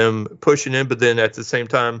 to them pushing in, but then at the same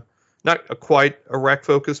time, not quite a rack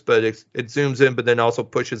focus, but it zooms in, but then also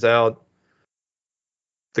pushes out.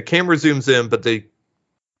 The camera zooms in, but the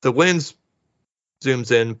lens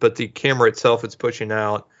zooms in, but the camera itself is pushing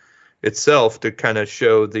out itself to kind of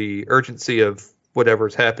show the urgency of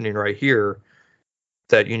whatever's happening right here,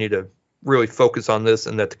 that you need to really focus on this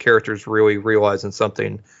and that the character's really realizing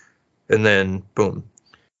something, and then boom.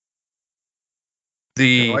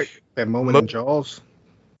 Like that moment in Jaws?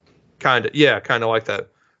 Kind of like that.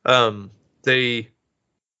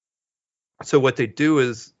 So what they do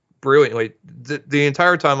is brilliantly. The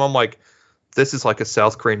entire time I'm like, this is like a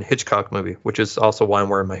South Korean Hitchcock movie, which is also why I'm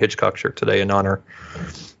wearing my Hitchcock shirt today in honor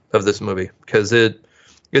of this movie, because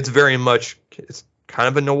it's very much, it's kind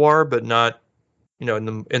of a noir, but not,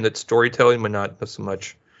 in its storytelling, but not so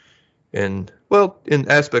much in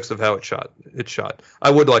aspects of how it's shot. I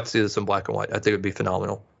would like to see this in black and white. I think it would be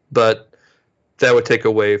phenomenal, but that would take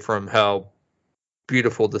away from how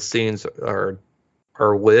beautiful the scenes are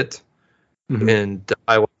lit, mm-hmm. and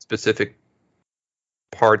highlight specific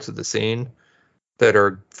parts of the scene that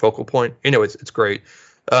are focal point. It's great.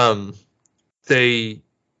 The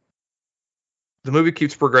movie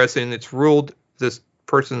keeps progressing. It's ruled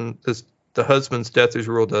the husband's death is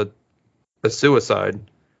ruled a suicide,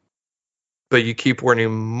 but you keep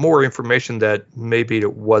learning more information that maybe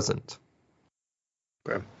it wasn't.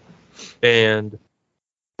 Okay. And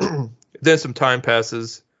then some time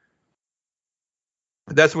passes.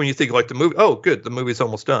 That's when you think like the movie, oh, good, the movie's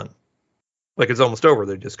almost done. Like it's almost over.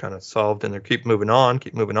 They just kind of solved, and they keep moving on.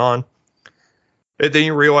 And then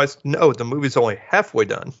you realize, no, the movie's only halfway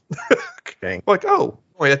done. Okay. Like, oh,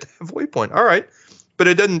 only at the halfway point. All right. But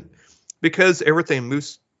it doesn't, because everything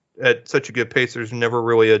moves at such a good pace, there's never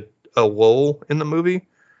really a lull in the movie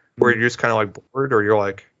where you're just kind of like bored, or you're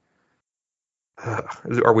like,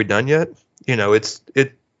 are we done yet? It's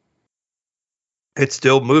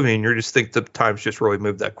still moving. You just think the time's just really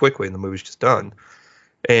moved that quickly and the movie's just done.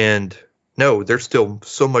 And no, there's still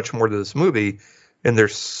so much more to this movie, and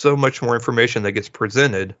there's so much more information that gets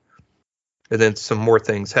presented, and then some more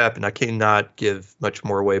things happen. I cannot give much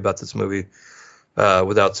more away about this movie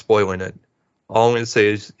without spoiling it. All I'm going to say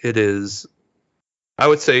is I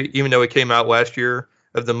would say, even though it came out last year,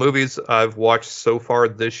 of the movies I've watched so far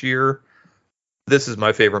this year, this is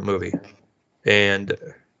my favorite movie. And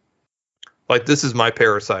like, this is my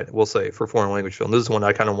Parasite, we'll say, for foreign language film. This is one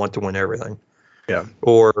I kind of want to win everything. Yeah.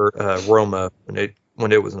 Or Roma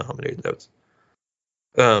when it was nominated. Out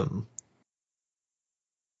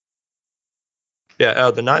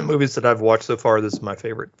of the 9 movies that I've watched so far, this is my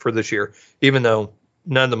favorite for this year, even though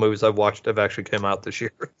none of the movies I've watched have actually come out this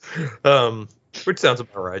year. Which sounds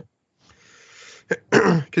about right.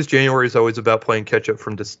 Because January is always about playing catch up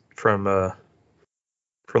from the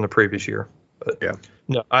previous year. But yeah.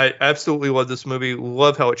 No, I absolutely love this movie.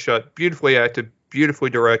 Love how it's shot. Beautifully acted,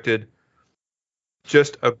 beautifully directed.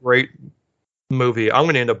 Just a great movie. I'm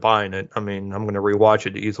going to end up buying it. I mean, I'm going to rewatch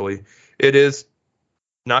it easily. It is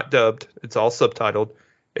not dubbed. It's all subtitled,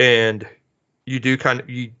 and you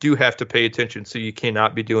do have to pay attention, so you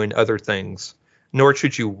cannot be doing other things, nor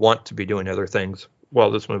should you want to be doing other things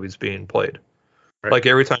while this movie's being played. Right. Like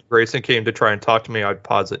every time Grayson came to try and talk to me, I'd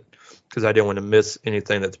pause it because I didn't want to miss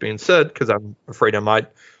anything that's being said, because I'm afraid I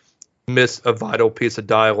might miss a vital piece of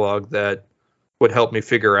dialogue that would help me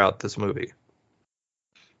figure out this movie.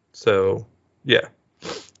 So, yeah.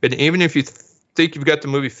 And even if you think you've got the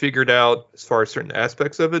movie figured out as far as certain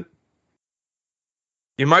aspects of it,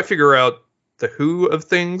 you might figure out the who of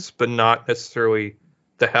things, but not necessarily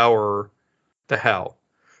the how or the how.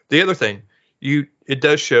 The other thing it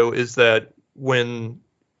does show is that when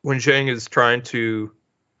Zhang is trying to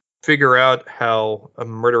figure out how a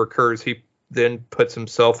murder occurs, he then puts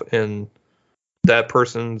himself in that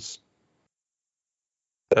person's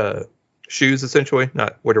shoes, essentially.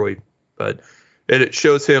 Not literally, but it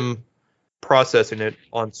shows him processing it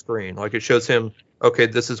on screen. Like, it shows him, okay,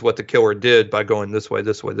 this is what the killer did by going this way,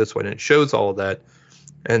 this way, this way, and it shows all of that.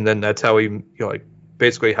 And then that's how he, like,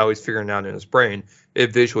 basically how he's figuring out in his brain.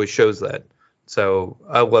 It visually shows that. So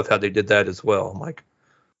I love how they did that as well. I'm like,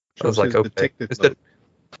 I was like, okay,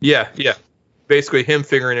 yeah. Basically, him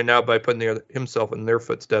figuring it out by putting himself in their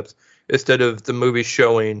footsteps instead of the movie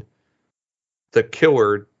showing the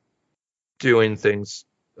killer doing things,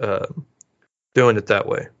 doing it that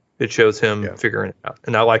way. It shows him figuring it out,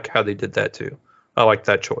 and I like how they did that too. I like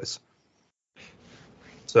that choice.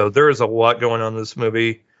 So there is a lot going on in this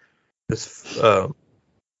movie.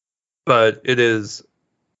 But it is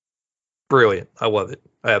brilliant. I love it.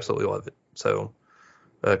 I absolutely love it. So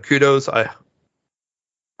kudos. I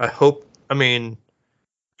hope. I mean,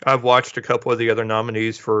 I've watched a couple of the other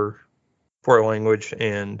nominees for foreign language,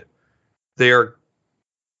 and they are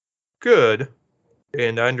good,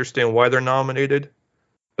 and I understand why they're nominated.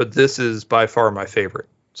 But this is by far my favorite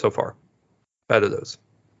so far out of those.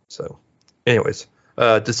 So, anyways,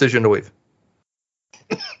 Decision to Leave.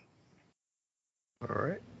 All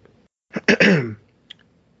right. The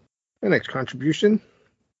next contribution.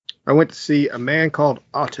 I went to see A Man Called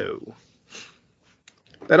Otto.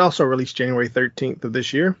 That also released January 13th of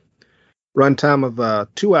this year. Runtime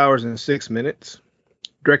of 2 hours and 6 minutes.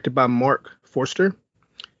 Directed by Mark Forster.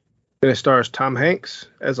 Then it stars Tom Hanks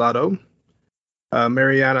as Otto,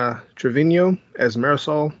 Mariana Trevino as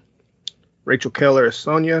Marisol, Rachel Keller as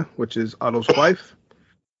Sonia, which is Otto's wife,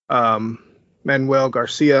 Manuel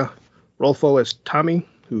Garcia Rolfo as Tommy,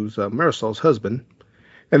 who's Marisol's husband.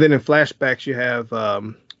 And then in flashbacks, you have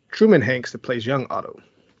Truman Hanks that plays young Otto.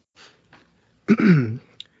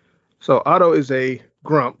 So Otto is a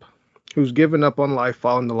grump who's given up on life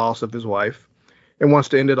following the loss of his wife and wants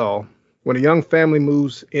to end it all. When a young family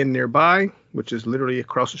moves in nearby, which is literally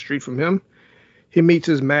across the street from him, he meets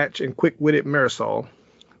his match in quick-witted Marisol,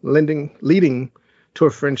 leading to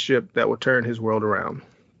a friendship that will turn his world around.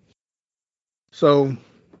 So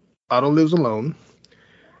Otto lives alone,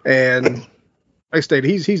 and like I stated,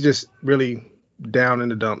 he's just really down in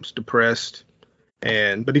the dumps, depressed,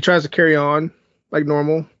 but he tries to carry on like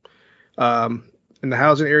normal. In the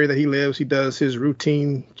housing area that he lives, he does his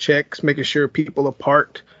routine checks, making sure people are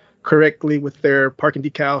parked correctly with their parking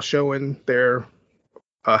decal showing their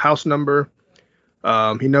house number.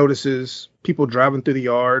 He notices people driving through the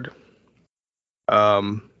yard.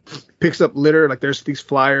 Picks up litter, like there's these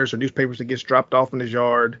flyers or newspapers that gets dropped off in his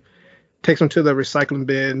yard. Takes them to the recycling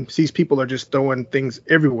bin. Sees people are just throwing things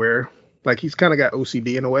everywhere. Like, he's kind of got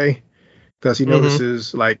OCD in a way, because he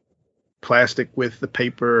notices like plastic with the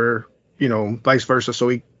paper, vice versa. So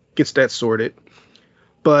he gets that sorted.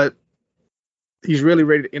 But he's really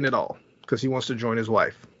ready to end it all because he wants to join his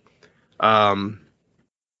wife. They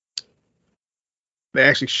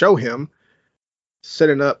actually show him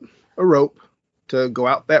setting up a rope to go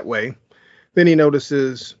out that way. Then he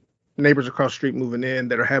notices neighbors across the street moving in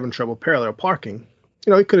that are having trouble parallel parking.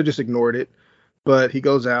 He could have just ignored it, but he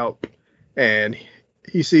goes out and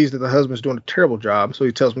he sees that the husband's doing a terrible job. So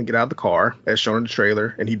he tells him to get out of the car, as shown in the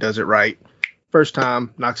trailer, and he does it right. First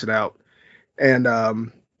time, knocks it out,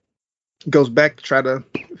 and goes back to try to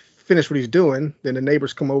finish what he's doing. Then the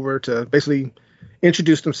neighbors come over to basically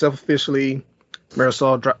introduce themselves officially.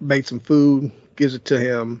 Marisol made some food, gives it to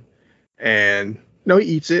him, and he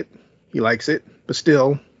eats it. He likes it, but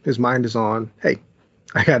still his mind is on, hey,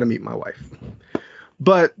 I got to meet my wife.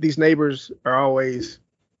 But these neighbors are always,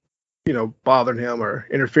 bothering him or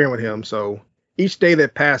interfering with him. So each day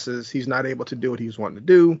that passes, he's not able to do what he's wanting to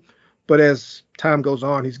do. But as time goes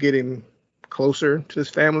on, he's getting closer to his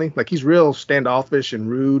family. Like, he's real standoffish and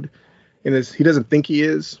rude, and he doesn't think he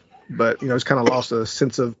is, but he's kind of lost a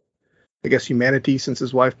sense of, I guess, humanity since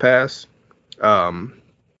his wife passed. Let's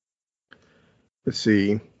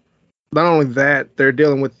see. Not only that, they're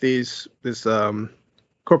dealing with this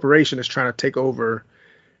corporation that's trying to take over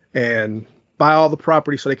and buy all the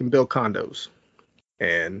property so they can build condos.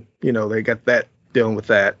 And, they got that, dealing with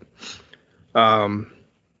that. Kind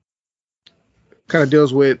of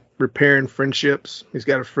deals with repairing friendships. He's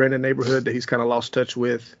got a friend in the neighborhood that he's kind of lost touch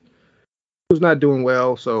with, who's not doing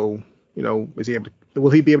well. So,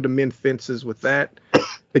 will he be able to mend fences with that?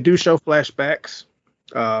 They do show flashbacks.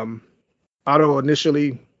 Otto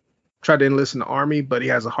initially tried to enlist in the army, but he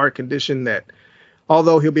has a heart condition that,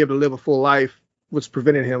 although he'll be able to live a full life, what's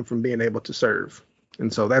preventing him from being able to serve.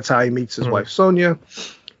 And so that's how he meets his Mhm. wife, Sonia.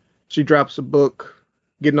 She drops a book,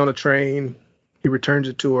 getting on a train. He returns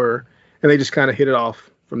it to her, and they just kind of hit it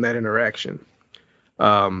off from that interaction.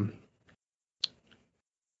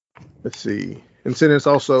 Let's see. And then it's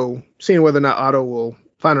also seeing whether or not Otto will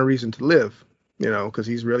find a reason to live, because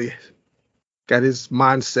he's really got his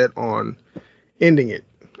mindset on ending it.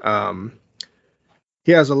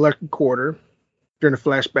 He has a lucky quarter. During the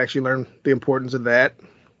flashbacks, you learn the importance of that.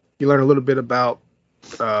 You learn a little bit about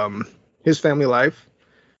his family life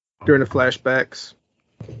during the flashbacks.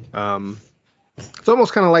 It's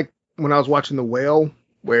almost kind of like when I was watching The Whale,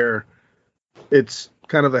 where it's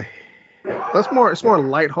kind of it's more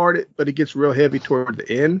lighthearted, but it gets real heavy toward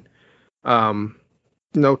the end. Tom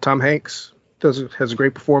Hanks has a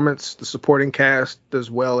great performance. The supporting cast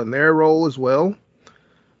does well in their role as well.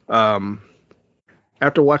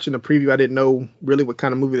 After watching the preview, I didn't know really what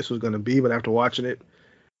kind of movie this was going to be, but after watching it,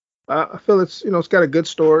 I feel it's got a good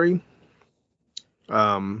story.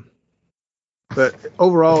 But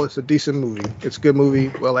overall, it's a decent movie. It's a good movie,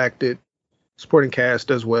 well acted. Supporting cast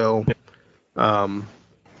does well.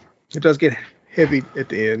 It does get heavy at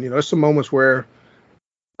the end. There's some moments where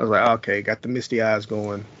I was like, okay, got the misty eyes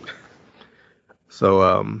going.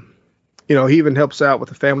 So, he even helps out with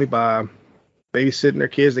the family by babysitting their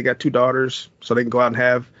kids. They got 2 daughters, so they can go out and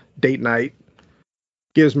have date night.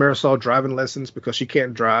 Gives Marisol driving lessons because she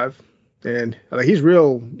can't drive. And he's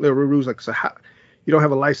real rude. Like, so how, you don't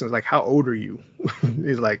have a license? Like, how old are you?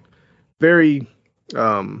 He's like very,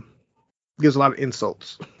 gives a lot of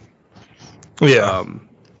insults. Yeah.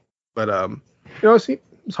 But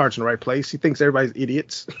his heart's in the right place. He thinks everybody's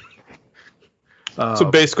idiots. So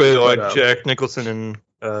basically, Jack Nicholson and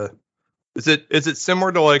is it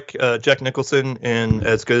similar to like Jack Nicholson in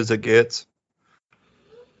As Good as It Gets?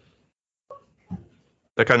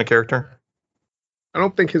 That kind of character. I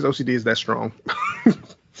don't think his OCD is that strong.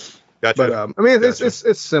 Gotcha. But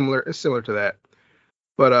it's similar. It's similar to that.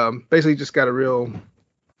 But basically, just got a real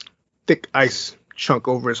thick ice chunk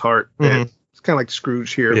over his heart. Mm-hmm. It's kind of like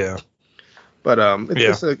Scrooge here. Yeah. But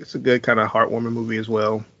it's a good kind of heartwarming movie as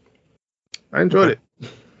well. I enjoyed it.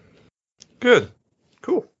 Good.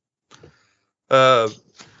 Cool.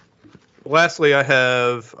 Lastly,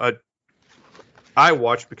 I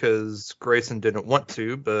watched because Grayson didn't want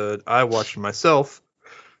to, but I watched it myself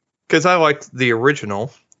because I liked the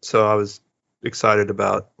original, so I was excited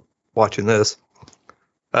about watching this.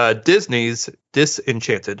 Disney's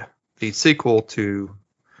Disenchanted, the sequel to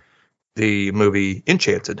the movie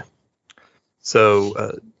Enchanted.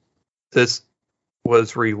 So this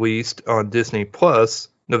was released on Disney Plus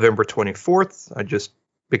November 24th.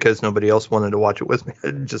 Because nobody else wanted to watch it with me,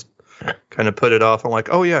 I just kind of put it off. I'm like,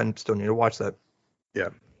 oh yeah, I still need to watch that.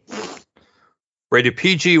 Yeah. Rated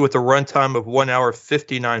PG with a runtime of 1 hour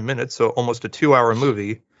 59 minutes, so almost a 2-hour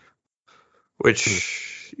movie,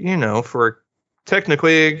 which for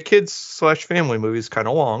technically a kids/family movie is kind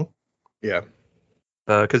of long. Yeah.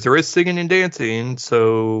 Because there is singing and dancing,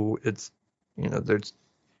 so it's there's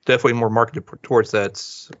definitely more marketed towards that.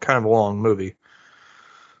 It's kind of a long movie.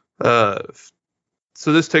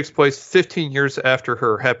 So this takes place 15 years after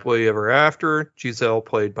her happily ever after. Giselle,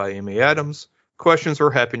 played by Amy Adams, questions her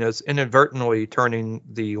happiness, inadvertently turning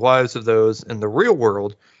the lives of those in the real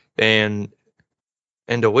world and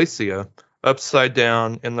Alicia upside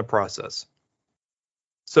down in the process.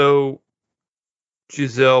 So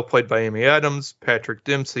Giselle, played by Amy Adams, Patrick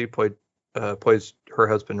Dempsey plays her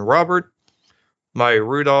husband Robert, Maya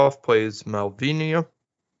Rudolph plays Malvinia,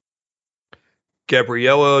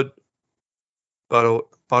 Gabriella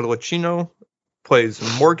Bottolacino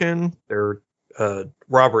plays Morgan, their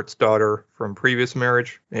Robert's daughter from previous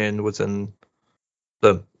marriage, and was in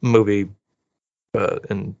the movie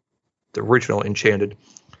in the original Enchanted.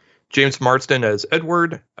 James Marsden as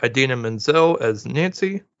Edward, Idina Menzel as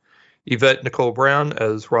Nancy, Yvette Nicole Brown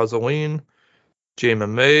as Rosaline, Jayma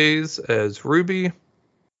Mays as Ruby,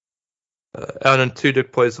 Alan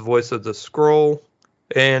Tudyk plays the voice of the Skrull,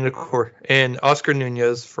 and Oscar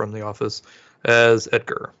Nunez from The Office as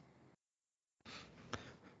Edgar.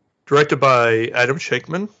 Directed by Adam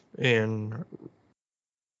Shakeman, and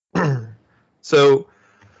so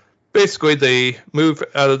basically they move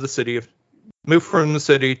from the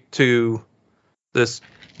city to this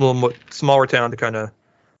little smaller town to kind of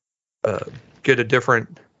to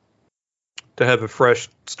have a fresh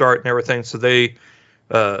start and everything. So they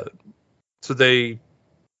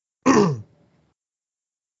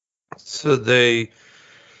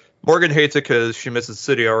Morgan hates it because she misses the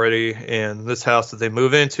city already, and this house that they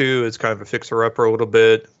move into is kind of a fixer-upper a little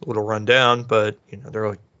bit, a little run down, but they're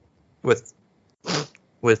like with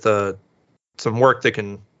some work, they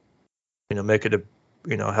can, make it a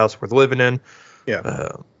house worth living in.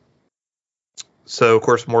 Yeah. So of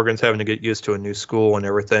course Morgan's having to get used to a new school and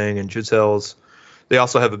everything, and they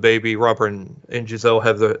also have a baby. Robert and Giselle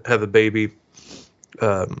have a baby.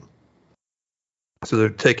 So they're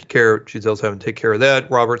taking care. Giselle's having to take care of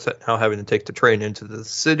that. Robert's now having to take the train into the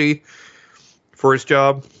city for his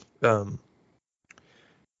job.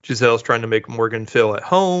 Giselle's trying to make Morgan feel at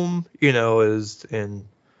home, and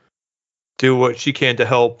do what she can to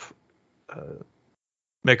help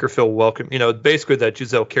make her feel welcome. Basically that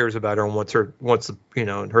Giselle cares about her and wants her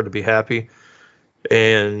to be happy.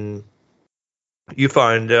 And you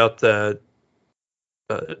find out that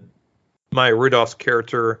Maya Rudolph's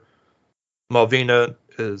character Malvina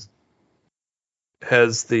is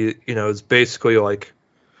basically like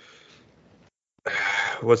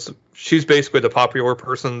she's basically the popular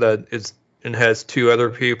person that is and has two other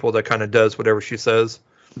people that kind of does whatever she says.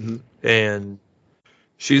 Mm-hmm. And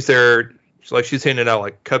she's there, she's handing out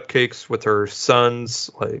like cupcakes with her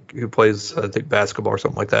sons, like who plays I think basketball or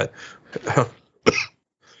something like that.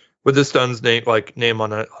 With his son's name on like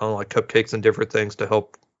cupcakes and different things to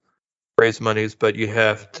help raise monies, but you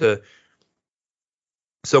have to.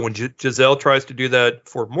 So when Giselle tries to do that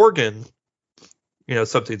for Morgan,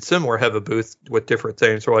 something similar, have a booth with different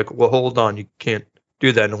things, they're like, well, hold on, you can't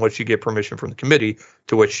do that unless you get permission from the committee,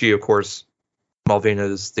 to which she, of course, Malvina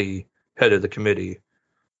is the head of the committee.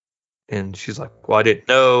 And she's like, well, I didn't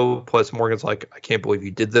know. Plus Morgan's like, I can't believe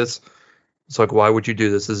you did this. It's like, why would you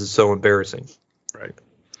do this? This is so embarrassing. Right.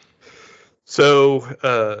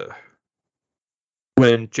 So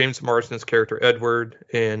when James Marsden's character Edward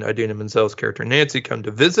and Idina Menzel's character Nancy come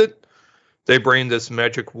to visit, they bring this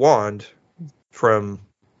magic wand from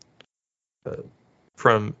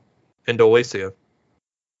Indolesia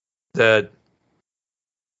that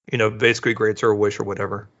basically grants her a wish or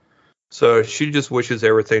whatever. So she just wishes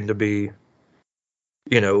everything to be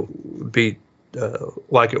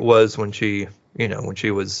like it was when she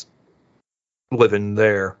was living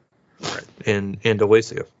there in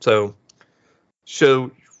Indolesia. So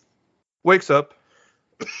wakes up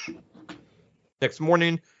next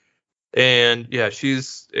morning, and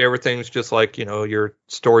everything's just like your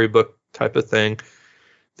storybook type of thing.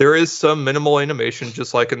 There is some minimal animation,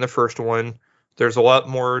 just like in the first one. There's a lot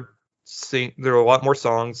more there are a lot more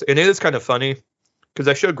songs, and it is kind of funny because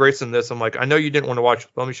I showed Grayson this. I'm like, I know you didn't want to watch,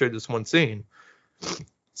 let me show you this one scene.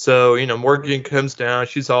 So Morgan comes down,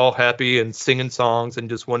 she's all happy and singing songs and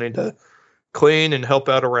just wanting to clean and help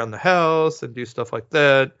out around the house and do stuff like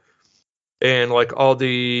that. And like all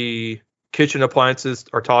the kitchen appliances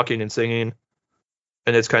are talking and singing.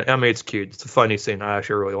 And it's it's cute. It's a funny scene. I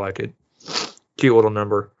actually really like it. Cute little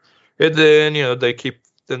number. And then,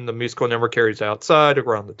 then the musical number carries outside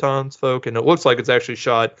around the townsfolk. And it looks like it's actually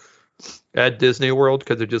shot at Disney World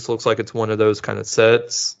because it just looks like it's one of those kind of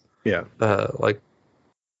sets. Yeah. I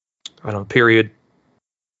don't know, period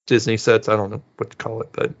Disney sets. I don't know what to call it,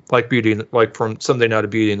 but like from something out of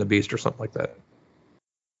Beauty and the Beast or something like that.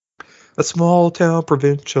 A small town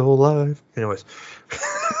provincial life. Anyways,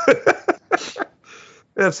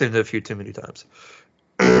 I've seen it a few too many times.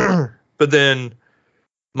 But then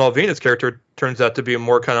Malvina's character turns out to be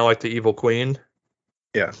more kind of like the evil queen.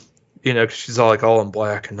 Yeah. 'Cause she's all in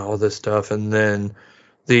black and all this stuff. And then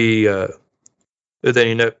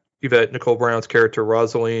Yvette Nicole Brown's character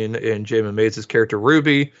Rosaline and Jamin Mays' character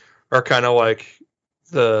Ruby are kind of like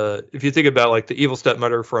if you think about like the evil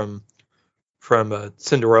stepmother from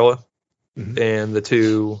Cinderella, mm-hmm. and the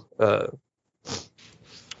two I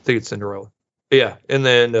think it's Cinderella. Yeah, and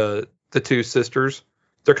then the two sisters,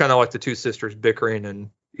 they're kind of like the two sisters bickering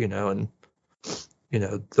and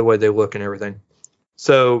the way they look and everything.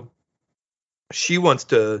 So she wants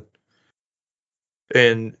to,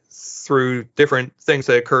 and through different things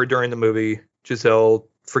that occurred during the movie, Giselle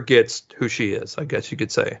forgets who she is, I guess you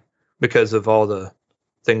could say, because of all the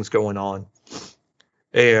things going on.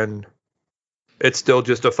 And it's still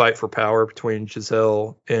just a fight for power between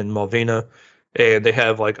Giselle and Malvina. And they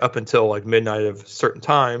have like up until like midnight of a certain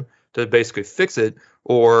time to basically fix it,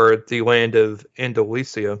 or the land of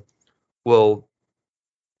Indolesia will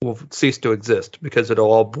cease to exist because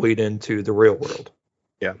it'll all bleed into the real world.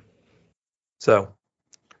 Yeah. So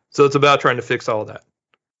it's about trying to fix all of that.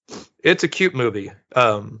 It's a cute movie.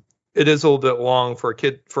 It is a little bit long for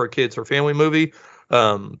a kids or family movie.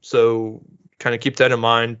 So kind of keep that in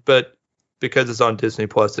mind. But because it's on Disney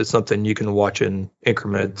Plus, it's something you can watch in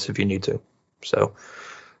increments if you need to. So,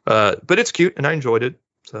 but it's cute and I enjoyed it.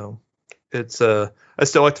 So it's I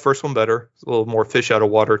still like the first one better. It's a little more fish out of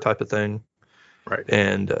water type of thing. Right.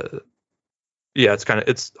 And Yeah,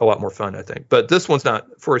 it's a lot more fun, I think. But this one's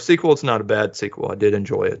not, for a sequel, it's not a bad sequel. I did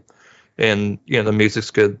enjoy it. And, the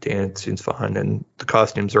music's good, dancing's fine, and the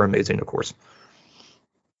costumes are amazing, of course.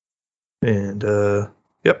 And,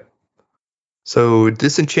 yep. So,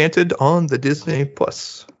 Disenchanted on the Disney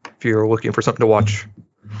Plus, if you're looking for something to watch.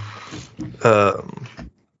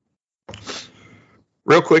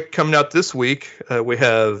 Real quick, coming out this week, we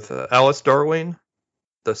have Alice Darling,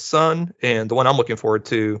 The Sun, and the one I'm looking forward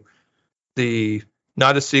to, the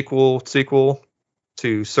not a sequel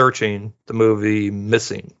to Searching, the movie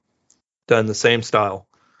Missing, done the same style.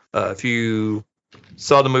 If you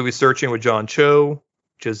saw the movie Searching with John Cho,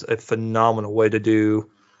 which is a phenomenal way to do,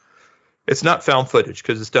 it's not found footage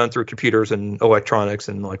because it's done through computers and electronics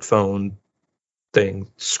and like phone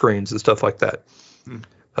screens and stuff like that.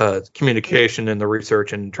 Communication and the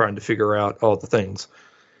research and trying to figure out all the things.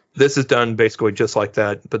 This is done basically just like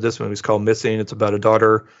that, but this movie's called Missing. It's about a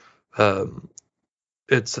daughter.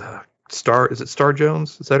 It's Star. Is it Star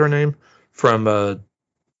Jones? Is that her name? From what's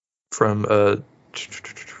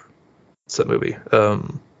that movie?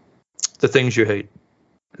 The Things You Hate.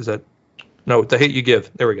 Is that? No, The Hate You Give.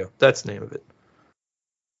 There we go. That's the name of it.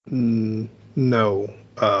 No.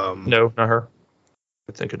 No, not her.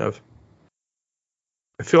 I'm thinking of.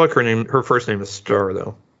 I feel like her first name is Star,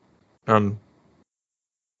 though.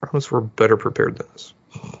 Promise we're better prepared than this.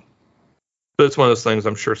 But it's one of those things.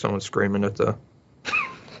 I'm sure someone's screaming at the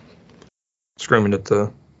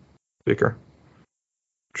speaker.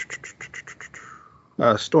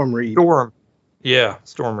 Storm Reed. Storm. Yeah,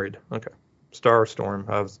 Storm Reed. Okay. Storm.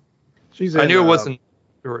 I knew it wasn't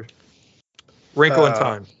Wrinkle in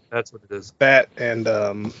Time. That's what it is. That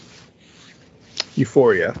and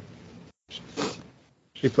Euphoria.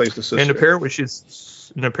 She plays the sister. And apparently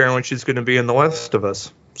she's going to be in The Last of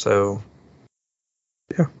Us. So,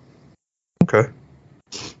 yeah. Okay.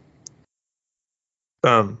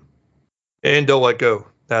 And Don't Let Go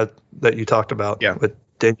that you talked about. Yeah. With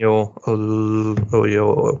Daniel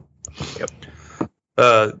Oyelowo. Yep.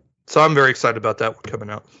 So I'm very excited about that one coming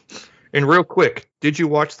out. And real quick, did you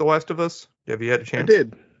watch The Last of Us? Have you had a chance? I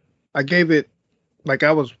did. I gave it, like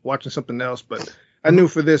I was watching something else, but I knew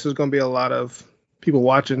for this there's going to be a lot of people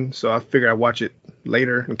watching, so I figured I'd watch it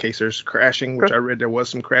later in case there's crashing, which I read there was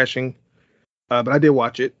some crashing. But I did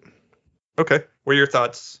watch it. Okay. What are your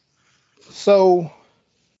thoughts? So,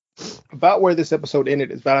 about where this episode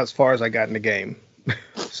ended is about as far as I got in the game.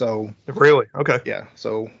 So. Really? Okay. Yeah.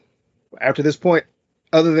 So, after this point,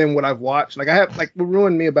 other than what I've watched, what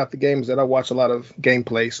ruined me about the game is that I watch a lot of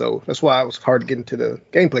gameplay, so that's why it was hard to get into the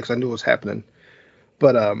gameplay because I knew what was happening.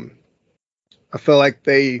 But I feel like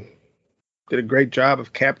they did a great job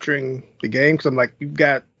of capturing the game because I'm like, you've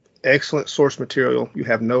got excellent source material. You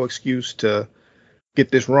have no excuse to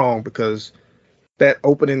get this wrong because that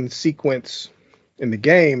opening sequence in the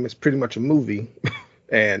game is pretty much a movie.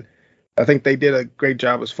 And I think they did a great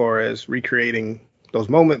job as far as recreating those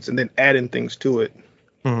moments and then adding things to it.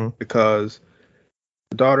 Mm-hmm. Because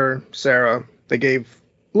the daughter, Sarah, they gave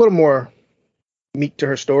a little more meat to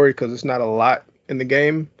her story because it's not a lot in the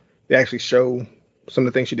game. They actually show some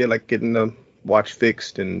of the things she did, like getting the watch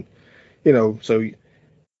fixed and, so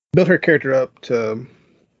built her character up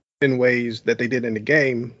in ways that they did in the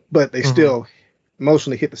game, but they still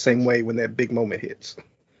emotionally hit the same way when that big moment hits.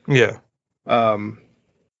 Yeah. One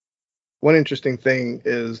interesting thing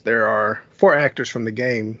is there are 4 actors from the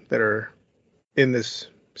game that are in this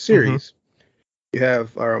series. You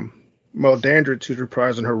have Merle Dandridge, who's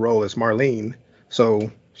reprising her role as Marlene.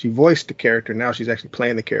 So she voiced the character. Now she's actually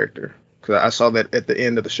playing the character. Because I saw that at the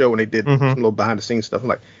end of the show when they did some little behind the scenes stuff. I'm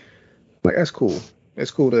like that's cool.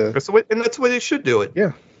 It's cool to. That's the way they should do it.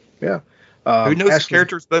 Yeah. Who knows the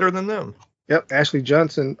characters better than them? Yep. Ashley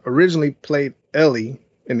Johnson originally played Ellie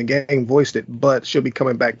in the game, voiced it, but she'll be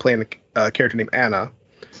coming back playing a character named Anna.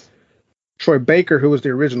 Troy Baker, who was the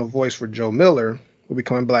original voice for Joe Miller, will be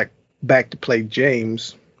coming back to play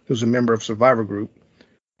James, who's a member of Survivor Group.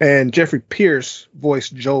 And Jeffrey Pierce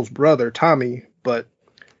voiced Joel's brother, Tommy, but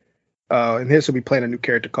in his he'll be playing a new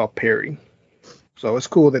character called Perry. So it's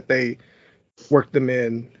cool that they worked them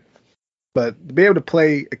in. But to be able to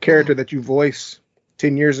play a character that you voiced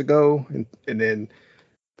 10 years ago and then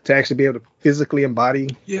to actually be able to physically embody.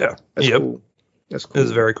 Yeah. That's cool. That's cool. It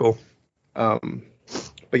is very cool.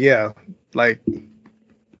 But yeah, I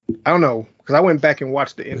don't know, because I went back and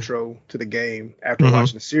watched the intro to the game after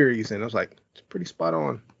watching the series, and I was like, it's pretty spot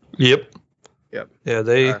on. Yep. Yeah,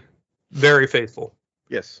 they very faithful.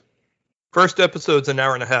 Yes. First episode's an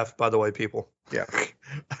hour and a half, by the way, people. Yeah.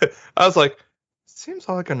 I was like, seems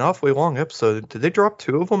like an awfully long episode. Did they drop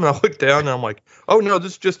 2 of them? And I looked down and I'm like, oh no,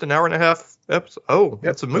 this is just an hour and a half episode. Oh,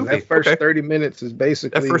 that's a movie. That first 30 minutes is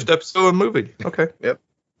basically that first episode of a movie. Okay. Yep.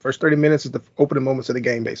 First 30 minutes is the opening moments of the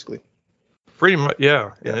game, basically. Pretty much,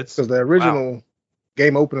 yeah. And it's because the original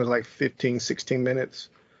game opener was like 15, 16 minutes,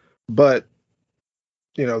 but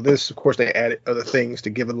this, of course, they added other things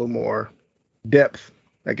to give it a little more depth,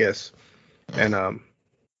 I guess. And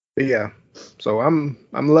but yeah, so I'm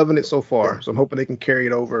loving it so far. So I'm hoping they can carry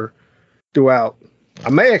it over throughout. I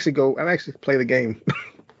may actually play the game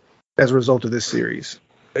as a result of this series.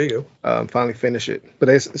 There you go. Finally finish it. But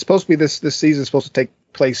it's supposed to be this season is supposed to take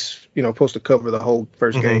place, supposed to cover the whole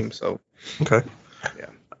first game. So okay. Yeah.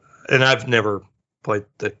 And I've never played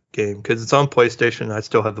the game because it's on PlayStation. I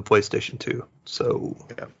still have the PlayStation 2. So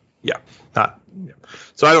yeah.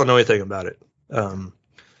 So I don't know anything about it.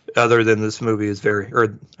 Other than this movie is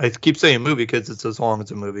I keep saying movie because it's as long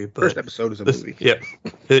as a movie. But first episode is a movie. Yeah.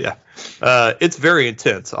 It's very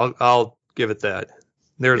intense. I'll give it that.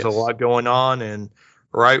 There's a lot going on, and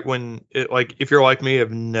right when if you're like me,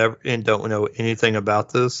 have never and don't know anything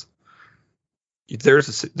about this,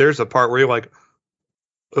 there's a part where you're like,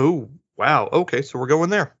 oh wow, okay, so we're going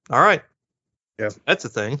there. All right. Yeah. That's a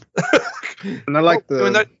thing. And I like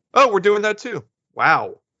doing that. Oh, we're doing that too.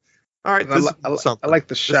 Wow. All right. I like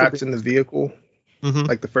the shots in the vehicle,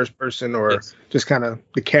 like the first person, or just kind of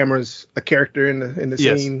the camera's a character in the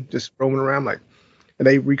scene, just roaming around, and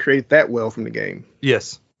they recreate that well from the game.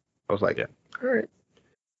 Yes. I was like, all right,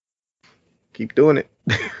 keep doing it.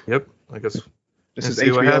 Yep. I guess this is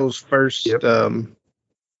HBO's first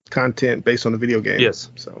content based on the video game. Yes.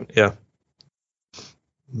 So yeah,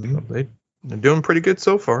 they're doing pretty good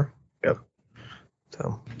so far. Yep.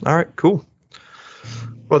 So all right, cool.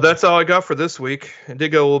 Well, that's all I got for this week. It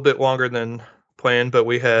did go a little bit longer than planned, but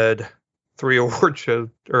we had 3 award shows,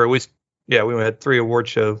 or at least, we had 3 award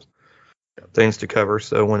show things to cover,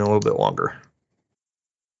 so it went a little bit longer.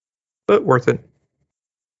 But worth it.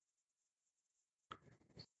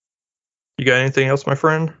 You got anything else, my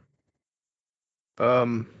friend?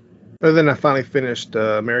 Other than I finally finished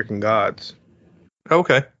American Gods.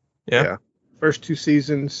 Okay. Yeah. First 2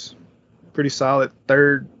 seasons, pretty solid.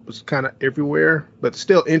 Third was kind of everywhere, but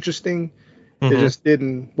still interesting. It just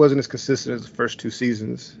wasn't as consistent as the first 2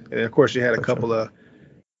 seasons. And of course, you had a couple of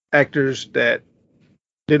actors that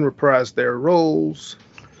didn't reprise their roles,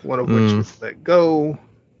 one of which was let go,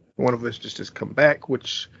 one of which just come back,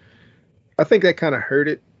 which I think that kind of hurt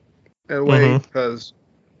it in a way because,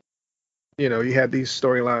 you had these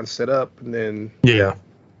storylines set up and then they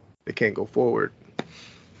can't go forward.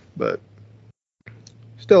 But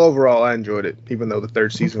still, overall, I enjoyed it, even though the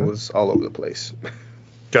 3rd season was all over the place.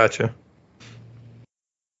 Gotcha.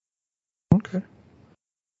 Okay.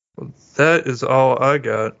 Well, that is all I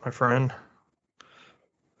got, my friend.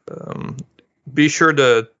 Be sure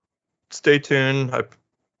to stay tuned. I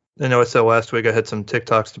know I said last week I had some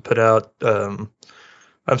TikToks to put out. I'm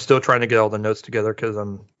still trying to get all the notes together because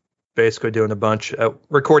I'm basically doing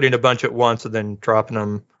recording a bunch at once and then dropping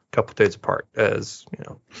them a couple days apart, as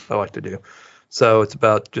I like to do. So it's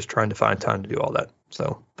about just trying to find time to do all that.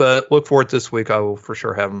 So, but look forward to this week. I will for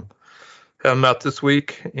sure have them out this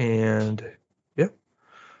week. And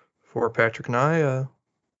for Patrick and I,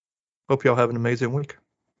 hope y'all have an amazing week.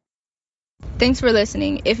 Thanks for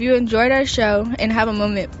listening. If you enjoyed our show and have a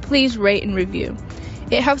moment, please rate and review.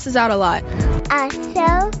 It helps us out a lot.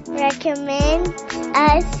 Also, recommend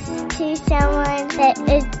us to someone that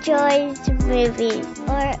enjoys movies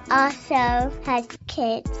or also has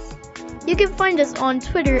kids. You can find us on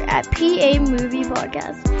Twitter at PA Movie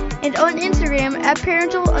Podcast and on Instagram at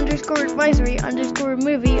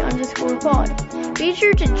parental_advisory_movie_pod. Be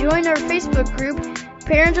sure to join our Facebook group,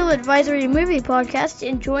 Parental Advisory Movie Podcast,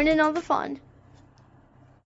 and join in on the fun.